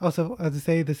 Also, as I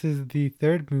say, this is the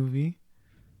third movie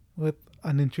with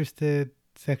uninterested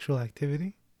sexual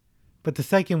activity, but the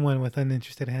second one with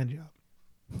uninterested handjob.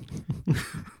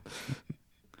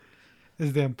 This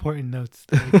is the important notes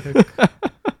that I took.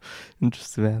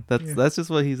 Interesting, man. That's just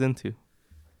what he's into.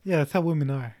 Yeah, that's how women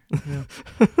are. You know?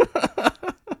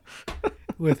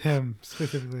 With him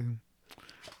specifically.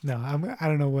 No, I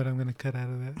don't know what I'm gonna cut out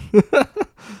of that.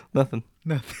 Nothing.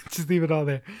 Nothing. Just leave it all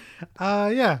there.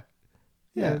 Yeah.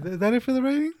 Yeah. Is that it for the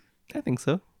writing? I think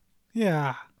so.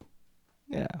 Yeah.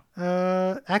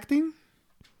 Yeah. Acting?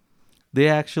 They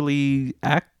actually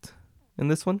act in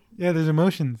this one. Yeah, there's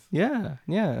emotions. Yeah.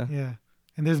 Yeah.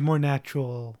 And there's more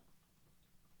natural.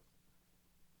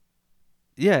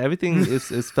 Yeah, everything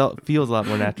feels a lot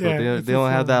more natural. Yeah, They don't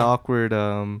have that awkward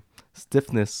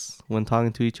stiffness when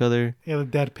talking to each other. Yeah, the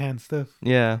deadpan stuff.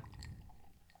 Yeah.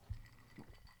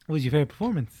 What was your favorite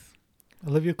performance?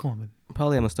 Olivia Colman.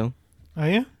 Probably Emma Stone. Oh,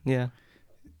 yeah? Yeah.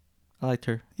 I liked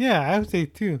her. Yeah, I would say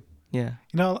too. Yeah.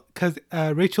 You know, because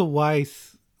Rachel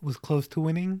Weisz was close to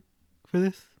winning for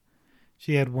this.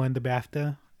 She had won the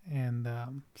BAFTA and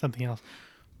something else.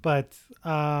 But,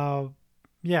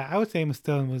 yeah, I would say Emma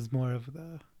Stone was more of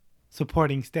the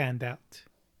supporting standout.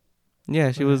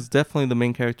 Yeah, she was definitely the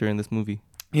main character in this movie.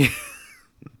 Yeah.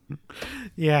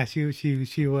 Yeah, she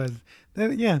was.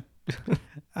 Yeah.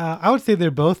 I would say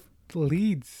they're both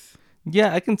leads.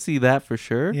 Yeah, I can see that for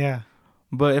sure. Yeah.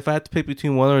 But if I had to pick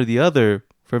between one or the other,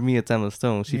 for me it's Emma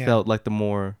Stone. She felt like the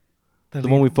one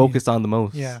we focused on the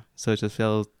most. Yeah. So it just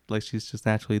felt like she's just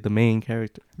naturally the main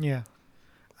character. Yeah.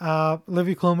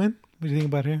 Olivia Colman, what do you think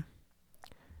about her?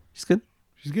 She's good.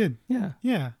 She's good. Yeah.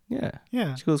 Yeah. Yeah.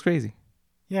 Yeah. She goes crazy.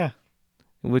 Yeah.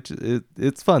 Which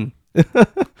it's fun.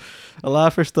 A lot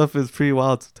of her stuff is pretty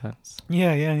wild sometimes.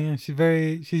 Yeah. She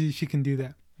can do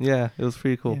that. Yeah, it was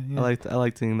pretty cool. Yeah. I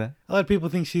liked seeing that. A lot of people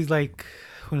think she's like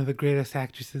one of the greatest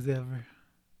actresses ever.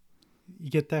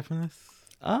 You get that from this?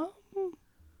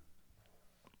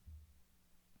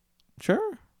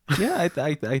 Sure. Yeah,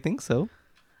 I think so.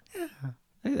 Yeah.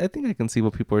 I think I can see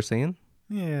what people are saying.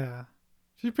 Yeah.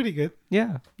 She's pretty good.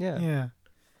 Yeah. Yeah.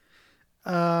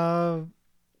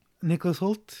 Nicholas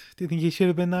Hoult, do you think he should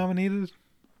have been nominated?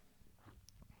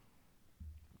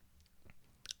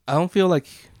 I don't feel like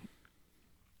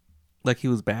he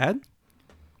was bad,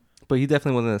 but he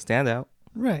definitely wasn't a standout.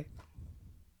 Right.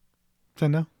 So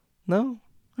no? No.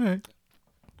 All right.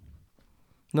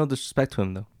 No disrespect to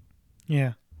him though.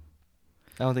 Yeah.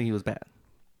 I don't think he was bad.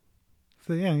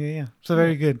 So yeah. So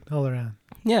very good all around.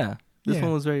 Yeah. This Yeah.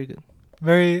 one was very good.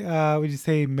 Very, would you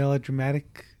say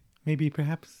melodramatic, maybe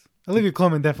perhaps? Olivia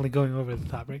Colman definitely going over the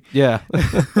top, right? Yeah.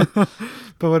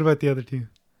 But what about the other two?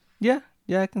 Yeah,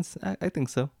 I think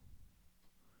so.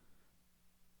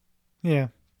 Yeah.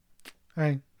 All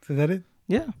right. So is that it?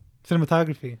 Yeah.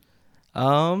 Cinematography.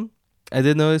 I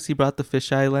did notice he brought the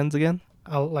fisheye lens again.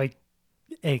 Like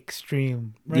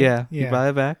extreme. Right? Yeah, he brought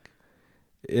it back.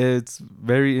 It's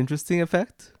very interesting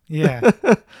effect. Yeah.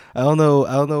 I don't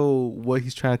know what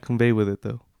he's trying to convey with it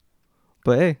though.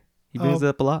 But hey, he brings it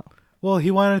up a lot. Well,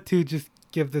 he wanted to just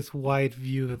give this wide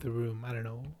view of the room. I don't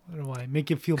know why.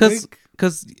 Make it feel big.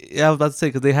 Because I was about to say,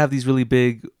 because they have these really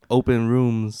big open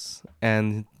rooms,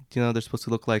 and they're supposed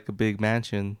to look like a big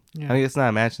mansion. Yeah. I mean, it's not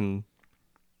a mansion.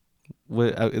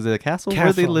 What is it? A castle? Where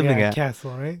are they living at?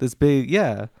 Castle, right? This big,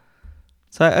 yeah.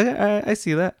 So I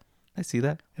see that. I see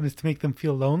that. And it's to make them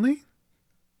feel lonely.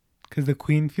 Because the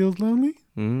queen feels lonely.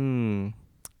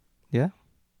 Yeah.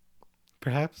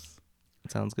 Perhaps.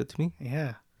 Sounds good to me.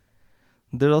 Yeah.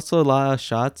 There's also a lot of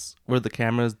shots where the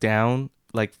camera's down,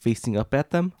 like facing up at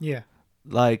them. Yeah.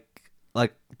 Like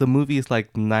the movie is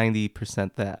like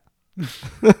 90% that.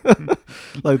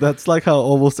 Like that's like how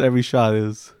almost every shot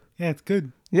is. Yeah, it's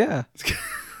good. Yeah.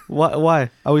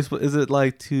 Why? Is it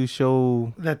like to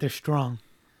show that they're strong?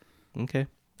 Okay.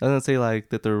 Doesn't say like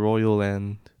that they're royal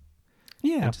and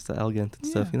just elegant and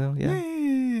stuff, Yeah.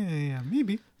 Yeah,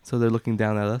 maybe. So they're looking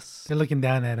down at us. They're looking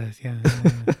down at us, yeah.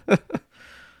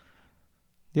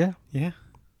 Yeah. Yeah.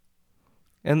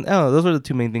 And those were the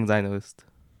two main things I noticed.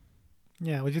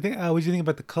 Yeah. What'd you think? What'd you think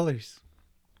about the colors?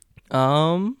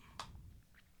 I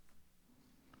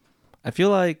feel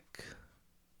like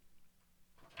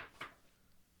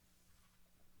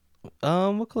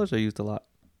what colors I used a lot?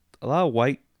 A lot of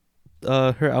white.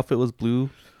 Her outfit was blue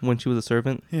when she was a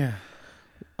servant. Yeah.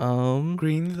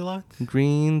 Greens a lot.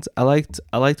 Greens. I liked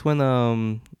when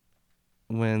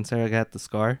Sarah got the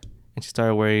scar and she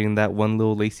started wearing that one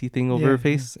little lacy thing over her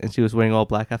face, and she was wearing all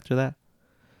black after that.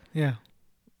 Yeah.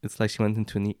 it's like she went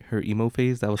into her emo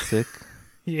phase. That was sick.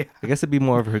 Yeah. I guess it'd be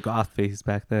more of her goth phase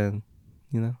back then.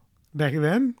 You know? Back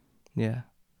then? Yeah.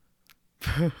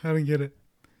 I don't get it.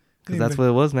 Because that's what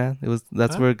it was, man.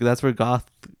 That's Huh? where goth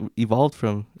evolved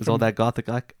from. It's all From- that gothic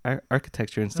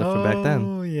architecture and stuff from back then.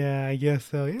 Oh, yeah, I guess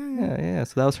so. Yeah, yeah. Yeah.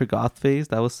 So that was her goth phase.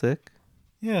 That was sick.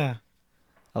 Yeah.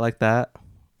 I like that.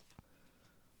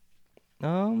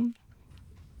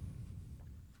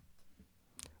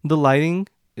 The lighting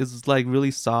is like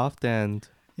really soft and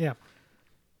Yeah.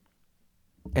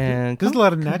 and There's a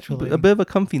lot of natural a lighting. bit of a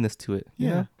comfiness to it. you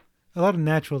Yeah. know? A lot of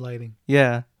natural lighting.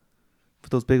 Yeah.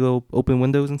 With those big open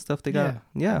windows and stuff they got.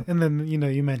 Yeah. And then,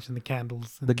 you mentioned the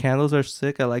candles. And, The candles are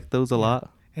sick. I like those a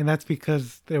lot. and that's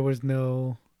because there was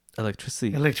no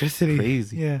Electricity. electricity.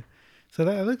 Crazy. Yeah. So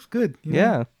that looks good. you know?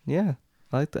 Yeah. Yeah.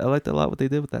 I liked a lot what they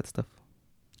did with that stuff.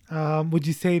 Would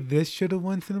you say this should have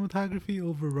won cinematography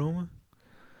over Roma?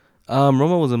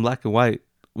 Roma was in black and white,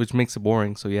 which makes it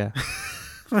boring. So yeah.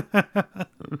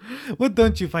 What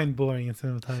don't you find boring in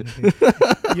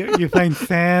cinematography? you find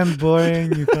sand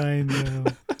boring. You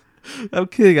find. I'm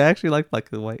kidding. I actually like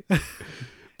black and white,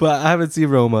 but I haven't seen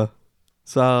Roma.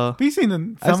 So But you've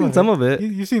seen I've seen some of it.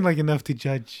 You've seen like enough to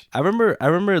judge. I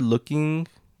remember looking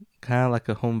kind of like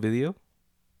a home video.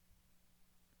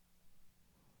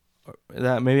 Or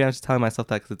that maybe I'm just telling myself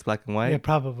that because it's black and white. Yeah,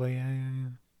 probably. Yeah.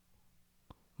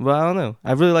 But I don't know.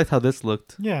 I really liked how this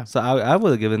looked. Yeah. So I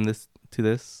would have given this to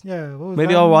this. Yeah. What was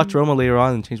Maybe that I'll one? watch Roma later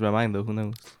on and change my mind though. Who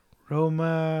knows?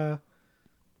 Roma.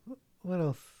 What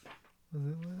else?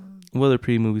 What other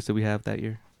pre movies did we have that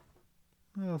year?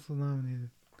 What else was nominated?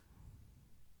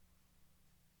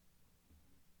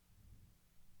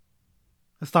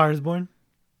 A Star Is Born.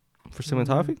 For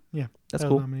cinematography? Yeah, That's that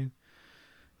was cool. nominated.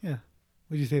 Yeah.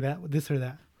 Would you say that? This or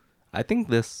that? I think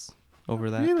this over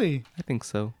that. Really? I think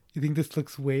so. You think this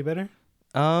looks way better?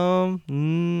 I don't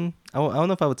know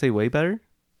if I would say way better,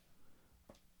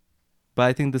 but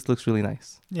I think this looks really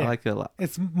nice. Yeah. I like it a lot.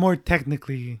 It's more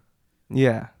technically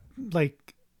Yeah.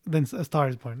 like than A Star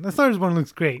Is Born. A Star Is Born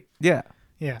looks great. Yeah.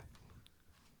 Yeah.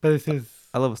 But this is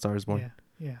I love A Star Is Born.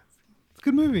 yeah. It's a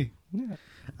good movie. Yeah.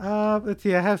 Let's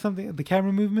see. I have something. The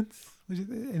camera movements.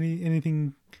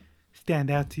 Anything stand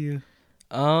out to you?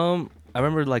 I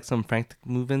remember like some frantic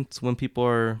movements when people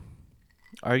are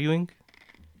arguing,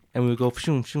 and we would go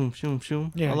shoom shoom shoom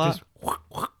shoom Yeah, a lot.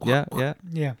 just Yeah.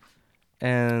 yeah.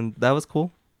 And that was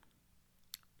cool.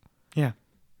 Yeah.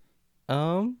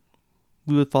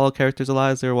 We would follow characters a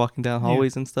lot as they were walking down Yeah.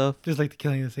 hallways and stuff. Just like the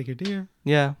Killing of the Sacred Deer.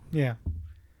 Yeah. Yeah.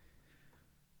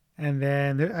 And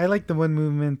then I like the one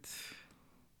movement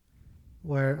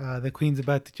where the queen's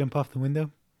about to jump off the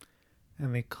window,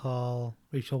 and they call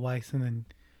Rachel Weisz, and then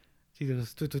she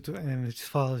goes, "Tu," and then it just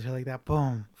follows her like that.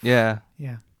 Boom. Yeah.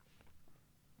 Yeah.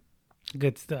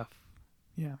 Good stuff.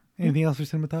 Yeah. Anything else for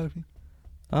cinematography?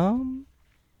 No,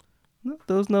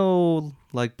 there was no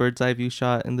like bird's eye view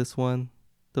shot in this one.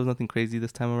 There was nothing crazy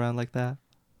this time around like that.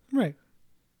 Right.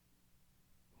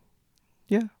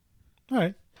 Yeah. All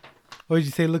right. What would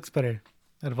you say looks better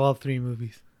out of all three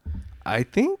movies? I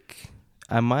think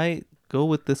I might go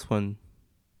with this one.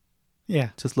 Yeah.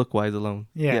 Just look wise alone.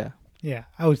 Yeah. Yeah.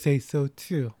 I would say so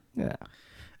too. Yeah.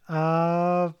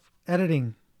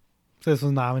 Editing. So this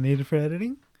was nominated for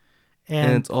editing.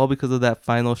 And it's all because of that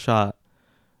final shot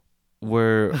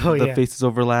where the faces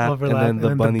overlap, and then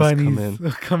the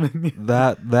bunnies come in.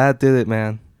 That did it,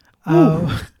 man.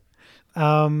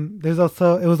 There's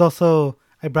also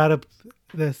I brought up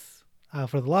this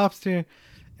for The Lobster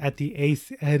at the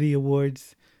Ace Eddie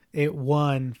Awards. It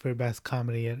won for best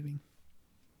comedy editing.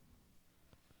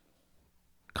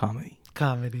 Comedy.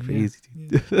 Crazy.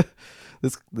 Yeah.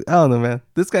 I don't know, man.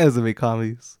 This guy doesn't make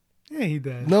comedies. Yeah, he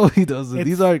does. No, he doesn't.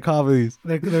 These aren't comedies.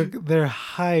 They're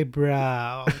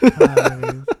highbrow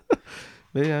comedies.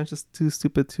 Maybe I'm just too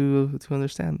stupid to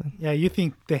understand them. Yeah, you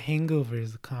think The Hangover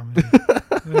is a comedy,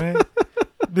 right?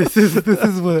 This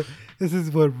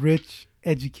is what rich,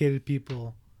 educated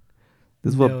people.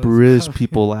 This is what British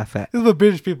people laugh at. This is what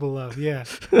British people love. Yeah.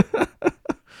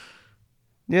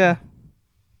 Yeah.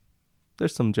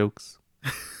 There's some jokes,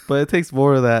 but it takes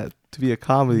more of that to be a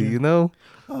comedy. You know,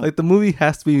 like the movie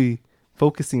has to be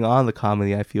focusing on the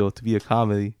comedy. I feel to be a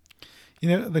comedy. You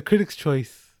know, the Critics'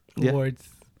 Choice Awards.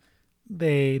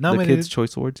 They nominated the Kids'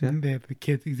 Choice Awards. Yeah, they have the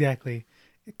kids exactly.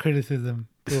 Criticism.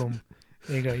 Boom.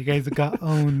 There you go. You guys got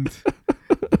owned.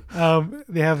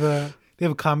 They have a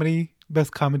comedy,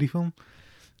 best comedy film,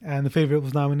 and The Favorite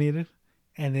was nominated,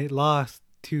 and it lost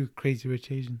to Crazy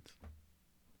Rich Asians.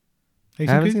 I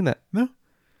haven't seen that. No.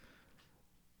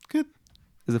 Good.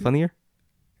 Is it funnier?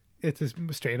 It's a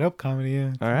straight up comedy.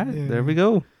 Yeah. All right, Yeah. there we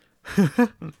go.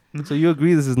 So you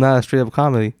agree this is not a straight up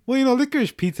comedy? Well, you know,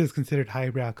 Licorice Pizza is considered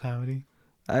highbrow comedy.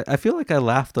 I feel like I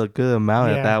laughed a good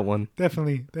amount Yeah. at that one.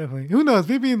 Definitely. Who knows?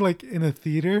 Maybe in a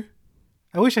theater.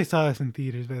 I wish I saw this in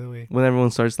theaters, by the way. When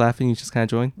everyone starts laughing, you just kind of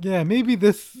join. Yeah, maybe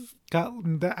this got.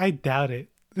 I doubt it.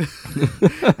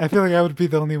 I feel like I would be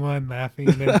the only one laughing,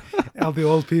 and then all the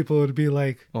old people would be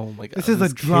like, Oh my god, "This is a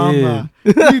kid. drama.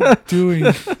 What are you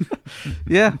doing?"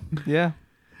 Yeah. Yeah,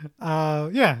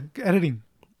 editing.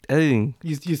 Editing.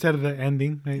 You said the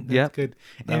ending, right? That's Yep, good.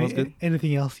 that was good.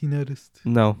 Anything else you noticed?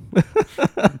 No.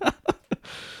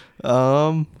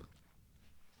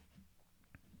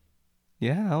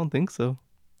 Yeah, I don't think so.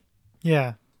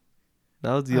 Yeah.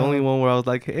 That was the only one where I was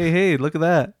like, hey, look at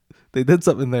that. They did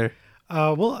something there.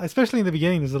 Well, especially in the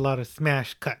beginning, there's a lot of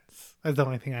smash cuts. That's the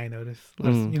only thing I noticed.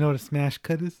 You know what a smash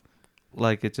cut is?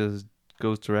 Like it just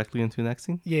goes directly into the next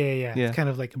scene. Yeah. Yeah. It's kind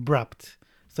of like abrupt.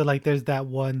 So like, there's that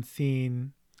one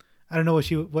scene. I don't know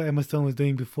what Emma Stone was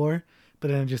doing before, but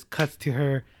then it just cuts to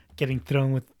her getting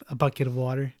thrown with a bucket of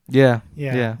water. Yeah.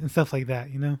 Yeah. And stuff like that,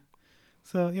 you know?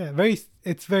 So yeah,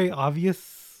 it's very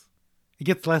obvious. It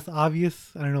gets less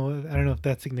obvious. I don't know if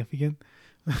that's significant.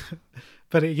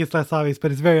 But it gets less obvious,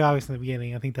 but it's very obvious in the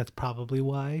beginning. I think that's probably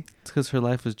why It's because her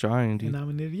life was jarring, they dude.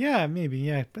 nominated. Yeah, maybe.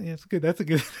 Yeah, but yeah, it's good. That's a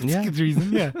good Yeah.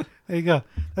 reason. Yeah. There you go.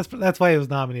 That's why it was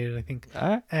nominated, I think. All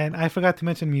right. And I forgot to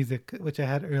mention music, which I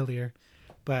had earlier.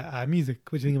 But music,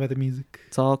 what do you think about the music?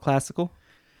 It's all classical.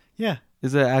 Yeah,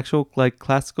 Is it actual like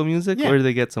classical music, Yeah. or did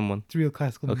they get someone? it's real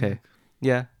classical Okay.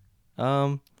 music. Yeah.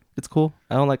 It's cool.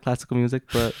 I don't like classical music,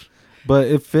 but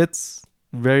it fits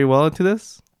very well into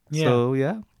this. Yeah. So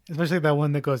yeah. Especially that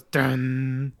one that goes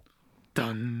dun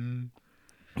dun.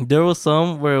 There was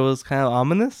some where it was kind of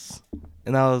ominous,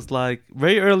 and I was like,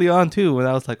 very early on too, when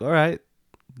I was like, all right,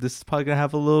 this is probably gonna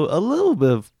have a little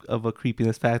bit of a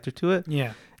creepiness factor to it,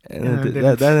 Yeah. and And it, then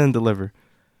that it's- didn't deliver.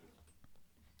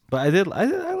 But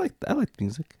I liked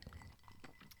music.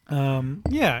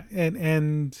 Yeah,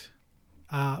 and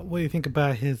what do you think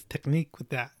about his technique with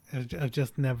that of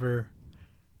just never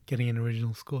getting an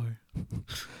original score?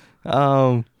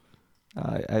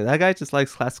 That guy just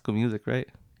likes classical music, right?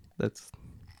 That's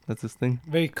his thing.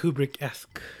 Very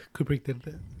Kubrick-esque. Kubrick did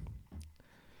that.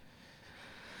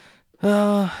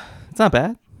 It's not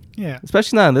bad, Yeah,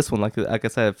 especially not in this one. Like I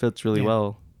said, it fits really Yeah.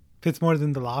 well. fits more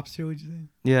than The Lobster. Would you say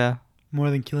Yeah. more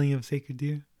than Killing of a Sacred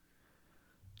Deer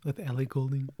with Ellie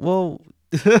Goulding? Well,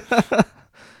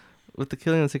 with the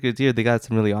Killing of the Sacred Deer, they got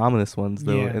some really ominous ones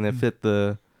though, Yeah. and it fit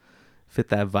that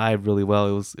vibe really well.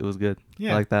 It was good.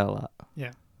 Yeah. I like that a lot.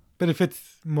 But it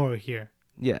fits more here.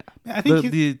 Yeah, I think.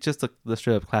 the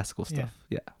straight up classical Yeah. stuff.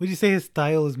 Yeah. Would you say his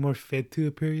style is more fit to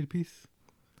a period piece?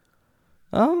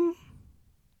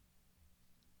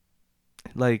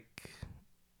 Like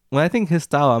when I think his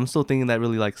style, I'm still thinking that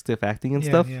really like stiff acting and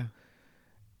stuff. Yeah,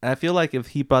 And I feel like if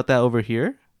he brought that over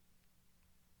here,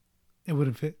 it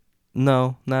wouldn't fit.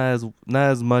 no, not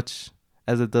as much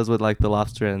as it does with like The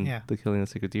Lobster and Yeah. the Killing of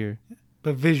the Sacred Deer.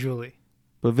 But visually,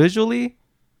 But visually,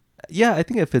 yeah, I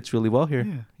think it fits really well here.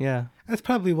 yeah, Yeah. that's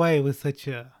probably why it was such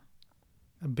a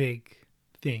big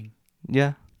thing.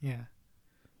 Yeah. Yeah.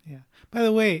 By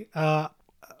the way,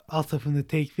 also from the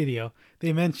Take video,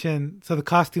 they mentioned so the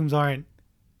costumes aren't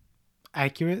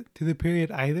accurate to the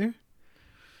period either,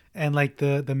 and like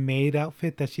the maid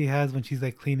outfit that she has when she's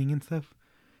like cleaning and stuff,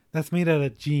 that's made out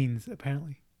of jeans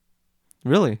apparently.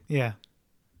 Really? Yeah,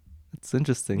 It's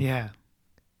interesting. yeah.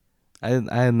 I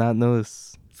had not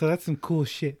noticed. So that's some cool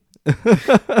shit.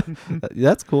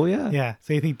 That's cool, yeah. Yeah.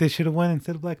 So you think this should have won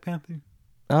instead of Black Panther?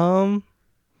 Um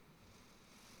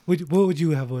What would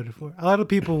you have voted for? A lot of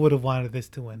people would have wanted this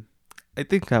to win. I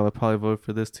think I would probably vote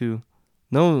for this too.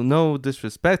 No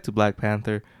disrespect to Black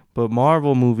Panther, but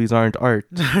Marvel movies aren't art.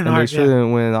 And they art, yeah.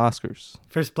 shouldn't win Oscars.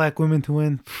 First black woman to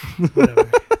win. Whatever.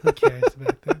 Who cares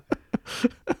about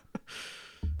that?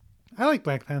 I like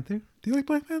Black Panther. Do you like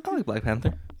Black I Panther? like Black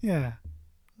Panther. Yeah.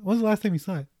 When was the last time you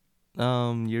saw it?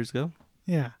 Years ago.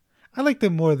 Yeah. I liked it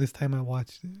more this time I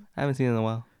watched it. I haven't seen it in a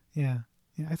while. Yeah.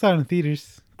 I saw it in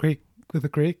theaters. Great, with a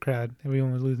great crowd.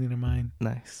 Everyone was losing their mind.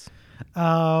 Nice.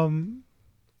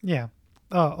 Yeah.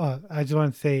 I just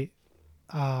want to say,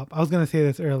 I was gonna say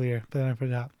this earlier, but then I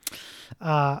forgot.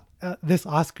 This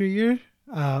Oscar year,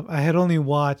 I had only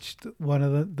watched one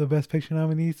of the Best Picture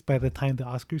nominees by the time the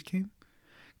Oscars came,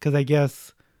 because I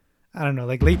guess I don't know,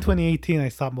 like late 2018, I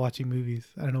stopped watching movies.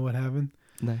 I don't know what happened.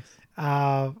 Nice.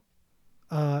 Do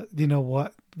you know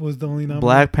what was the only nominee?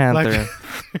 Black Panther.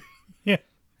 Yeah.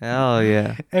 Hell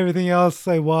yeah. Everything else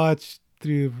I watched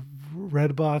through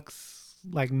Redbox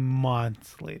like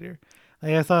months later.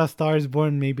 Like I saw A Star Is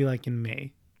Born maybe like in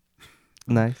May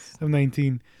Nice. of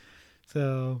 19.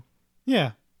 So,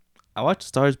 yeah. I watched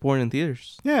Stars Born in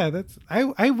theaters. Yeah, that's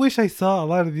I wish I saw a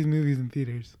lot of these movies in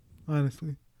theaters,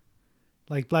 honestly.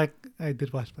 Like I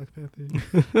did watch Black Panther.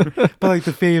 But like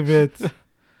the favorites.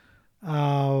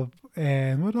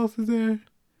 And what else is there?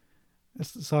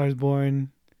 Stars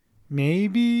Born,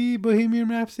 maybe Bohemian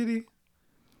Rhapsody.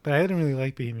 But I didn't really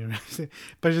like Bohemian Rhapsody.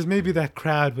 But just maybe that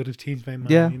crowd would have changed my mind,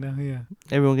 Yeah. you know? Yeah.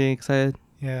 Everyone getting excited,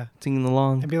 Yeah. singing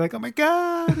along. And be like, oh my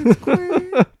god, it's Queen.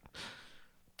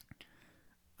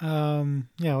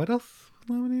 Yeah, what else was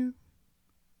nominated?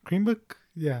 Green Book?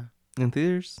 Yeah. In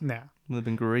theaters? Nah. Would have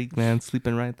been great, man.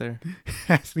 Sleeping right there.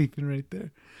 Sleeping right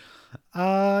there.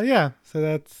 Yeah. So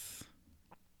that's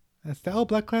the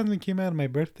Black Klansman came out on my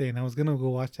birthday, and I was gonna go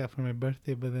watch that for my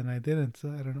birthday, but then I didn't. So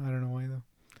I don't know why though.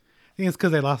 I think it's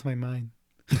because I lost my mind.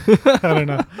 I don't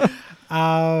know.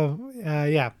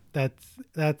 Yeah. That's.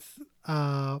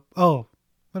 Oh,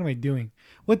 what am I doing?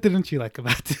 What didn't you like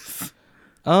about this?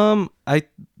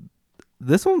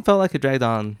 This one felt like it dragged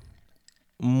on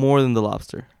more than The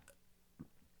Lobster.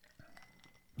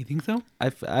 You think so?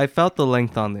 I felt the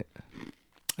length on it.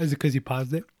 Is it because you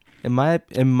paused it? It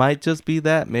might just be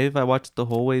that. Maybe if I watched the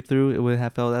whole way through, it wouldn't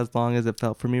have felt as long as it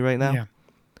felt for me right now. Yeah.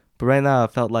 But right now, I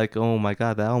felt like, oh my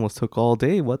god, that almost took all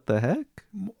day. What the heck?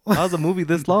 How's a movie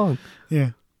this long?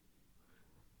 Yeah.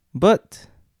 But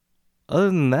other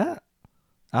than that,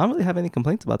 I don't really have any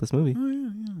complaints about this movie. Oh yeah.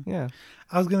 Yeah.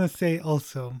 I was gonna say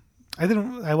also,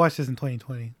 I watched this in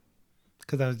 2020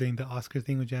 because I was doing the Oscar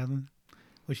thing with Jasmine,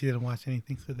 which she didn't watch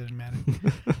anything, so it didn't matter.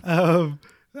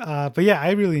 But yeah,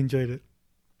 I really enjoyed it,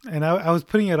 and I was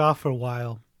putting it off for a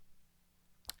while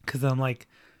because I'm like,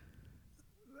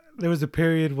 there was a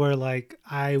period where like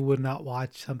I would not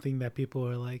watch something that people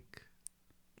were like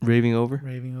Raving over.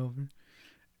 raving over.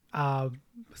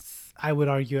 I would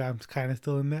argue I'm kind of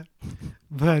still in that,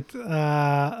 but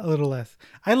a little less.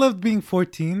 I loved being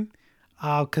 14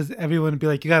 because everyone would be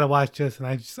like, "You gotta watch this," and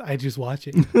I just watch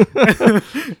it.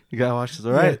 You gotta watch this.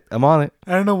 All right, I'm on it.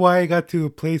 I don't know why I got to a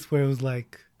place where it was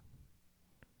like,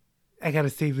 I gotta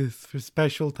save this for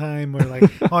special time, or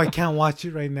like, oh, I can't watch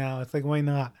it right now. It's like, why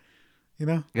not? You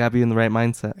know? You gotta be in the right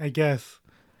mindset. I guess.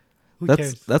 Who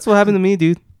cares? That's what happened to me,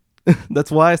 dude. That's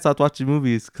why I stopped watching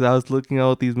movies, because I was looking at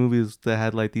all these movies that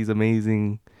had like these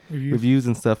amazing reviews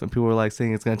and stuff, and people were like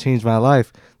saying it's gonna change my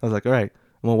life. I was like, all right,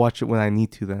 I'm gonna watch it when I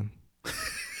need to then.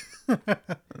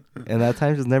 And that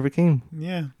time just never came.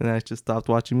 Yeah. And I just stopped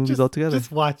watching movies altogether.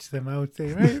 Just watch them, I would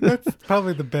say, right? That's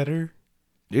probably the better.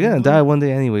 You're gonna die one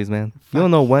day anyways, man. You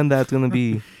don't know when that's gonna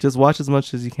be. Just watch as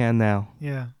much as you can now.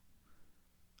 Yeah.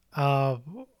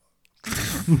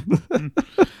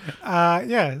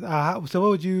 Yeah. So what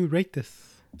would you rate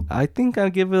this? I think I'll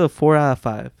give it a 4 out of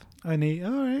 5. An 8.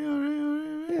 All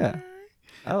right. Yeah.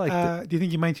 I like it. Do you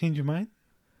think you might change your mind?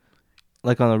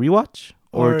 Like on a rewatch?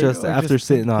 Or just after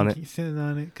sitting on it? Sitting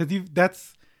on it. Because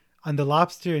that's on The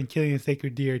Lobster and Killing a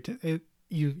Sacred Deer.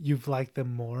 You've liked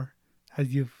them more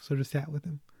as you've sort of sat with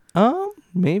them.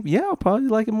 Maybe. Yeah, I'll probably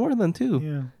like it more than 2.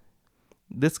 Yeah.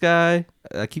 This guy,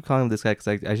 I keep calling him this guy because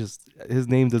I just, his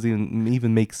name doesn't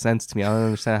even make sense to me. I don't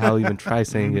understand how he even try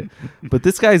saying it. But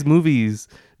this guy's movies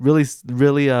really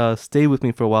stay with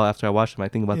me for a while after I watch them. I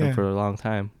think about them for a long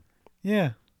time.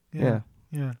 Yeah.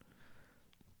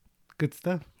 Good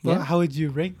stuff. Well, how would you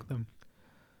rank them?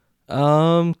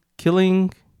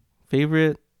 Killing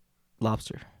favorite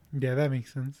lobster. Yeah, that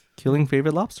makes sense. Killing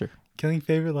favorite lobster. Killing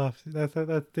favorite lobster.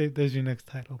 There's your next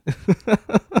title.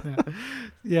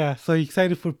 Yeah. So you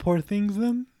excited for Poor Things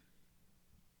then?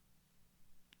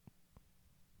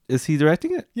 Is he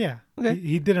directing it? Yeah. Okay.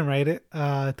 He didn't write it.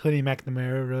 Tony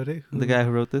McNamara wrote it. The guy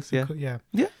who wrote this. Yeah.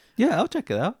 Yeah. I'll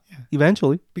check it out. Yeah.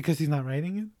 Eventually. Because he's not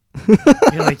writing it.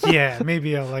 You're like, yeah,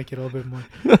 maybe I'll like it a little bit more.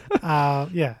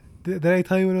 Yeah. Did I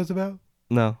tell you what it was about?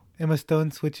 No. Emma Stone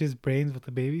switches brains with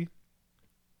a baby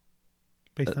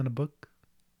based on a book.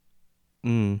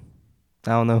 I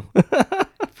don't know.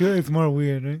 I feel like it's more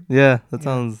weird, right? Yeah, that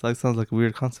sounds like a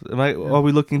weird concept. Are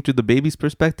we looking through the baby's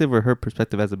perspective or her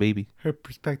perspective as a baby? Her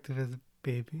perspective as a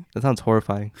baby. That sounds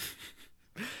horrifying.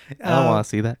 I don't want to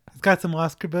see that. It's got some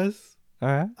Oscar buzz.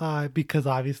 All right. Because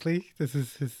obviously this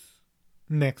is his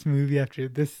next movie after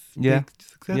this big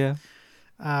success.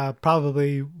 Yeah.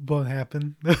 Probably won't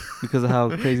happen. Because of how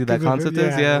crazy that concept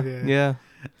is. Yeah.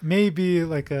 Maybe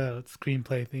like a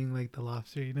screenplay thing like The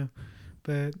Lobster, you know.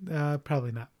 But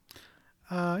probably not.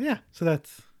 So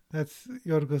that's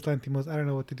Yorgos Lanthimos. I don't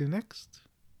know what to do next.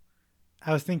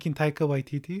 I was thinking Taika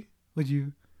Waititi. Would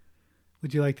you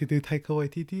like to do Taika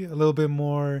Waititi? A little bit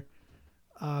more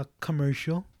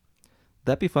commercial.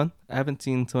 That'd be fun. I haven't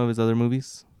seen some of his other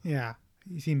movies. Yeah.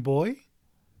 You seen Boy?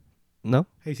 No,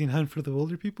 Have you seen Hunt for the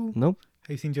Wilder People? nope,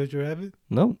 Have you seen Jojo Rabbit?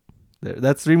 nope.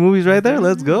 That's 3 movies right there.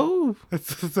 Let's go.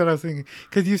 That's what I was thinking.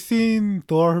 Because you've seen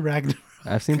Thor Ragnarok.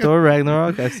 I've seen Thor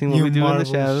Ragnarok. I've seen What You We Do in the Marvel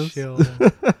Shadows. shill.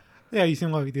 Yeah, you've seen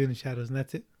What We Do in the Shadows, and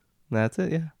that's it. That's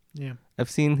it. Yeah. Yeah.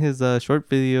 I've seen his short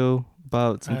video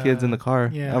about some kids in the car.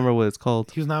 yeah. I don't remember what it's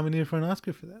called. He was nominated for an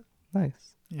Oscar for that.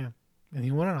 Nice. Yeah. And he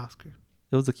won an Oscar.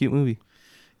 It was a cute movie.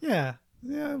 Yeah.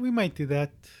 Yeah, we might do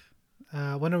that.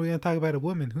 When are we going to talk about a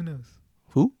woman? Who knows?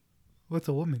 Who? What's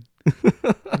a woman?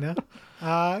 You know?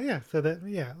 Yeah. So that,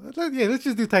 yeah. Let's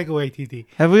just do Taika Waititi.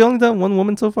 Have we only done one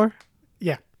woman so far?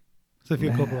 Yeah.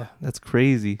 Sophia Coppola. That's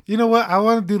crazy. You know what? I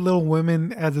want to do Little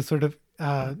Women as a sort of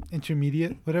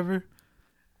intermediate, whatever.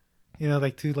 You know,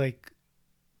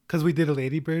 because we did a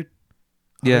Lady Bird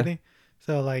already. Yeah.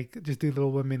 So, just do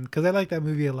Little Women. Because I like that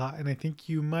movie a lot. And I think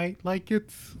you might like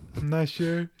it. I'm not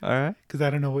sure. All right. Because I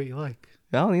don't know what you like.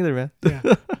 I don't either, man.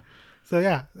 Yeah. So,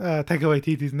 yeah. Taika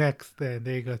Waititi's next. And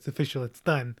there you go. It's official. It's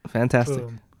done. Fantastic.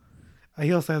 Boom.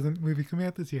 He also has a movie coming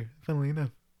out this year, funnily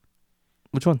enough.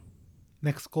 Which one?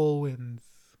 Next Goal Wins.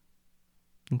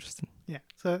 Interesting. Yeah.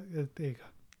 So, there you go.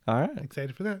 All right.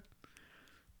 Excited for that.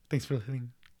 Thanks for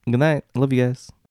listening. Good night. Love you guys.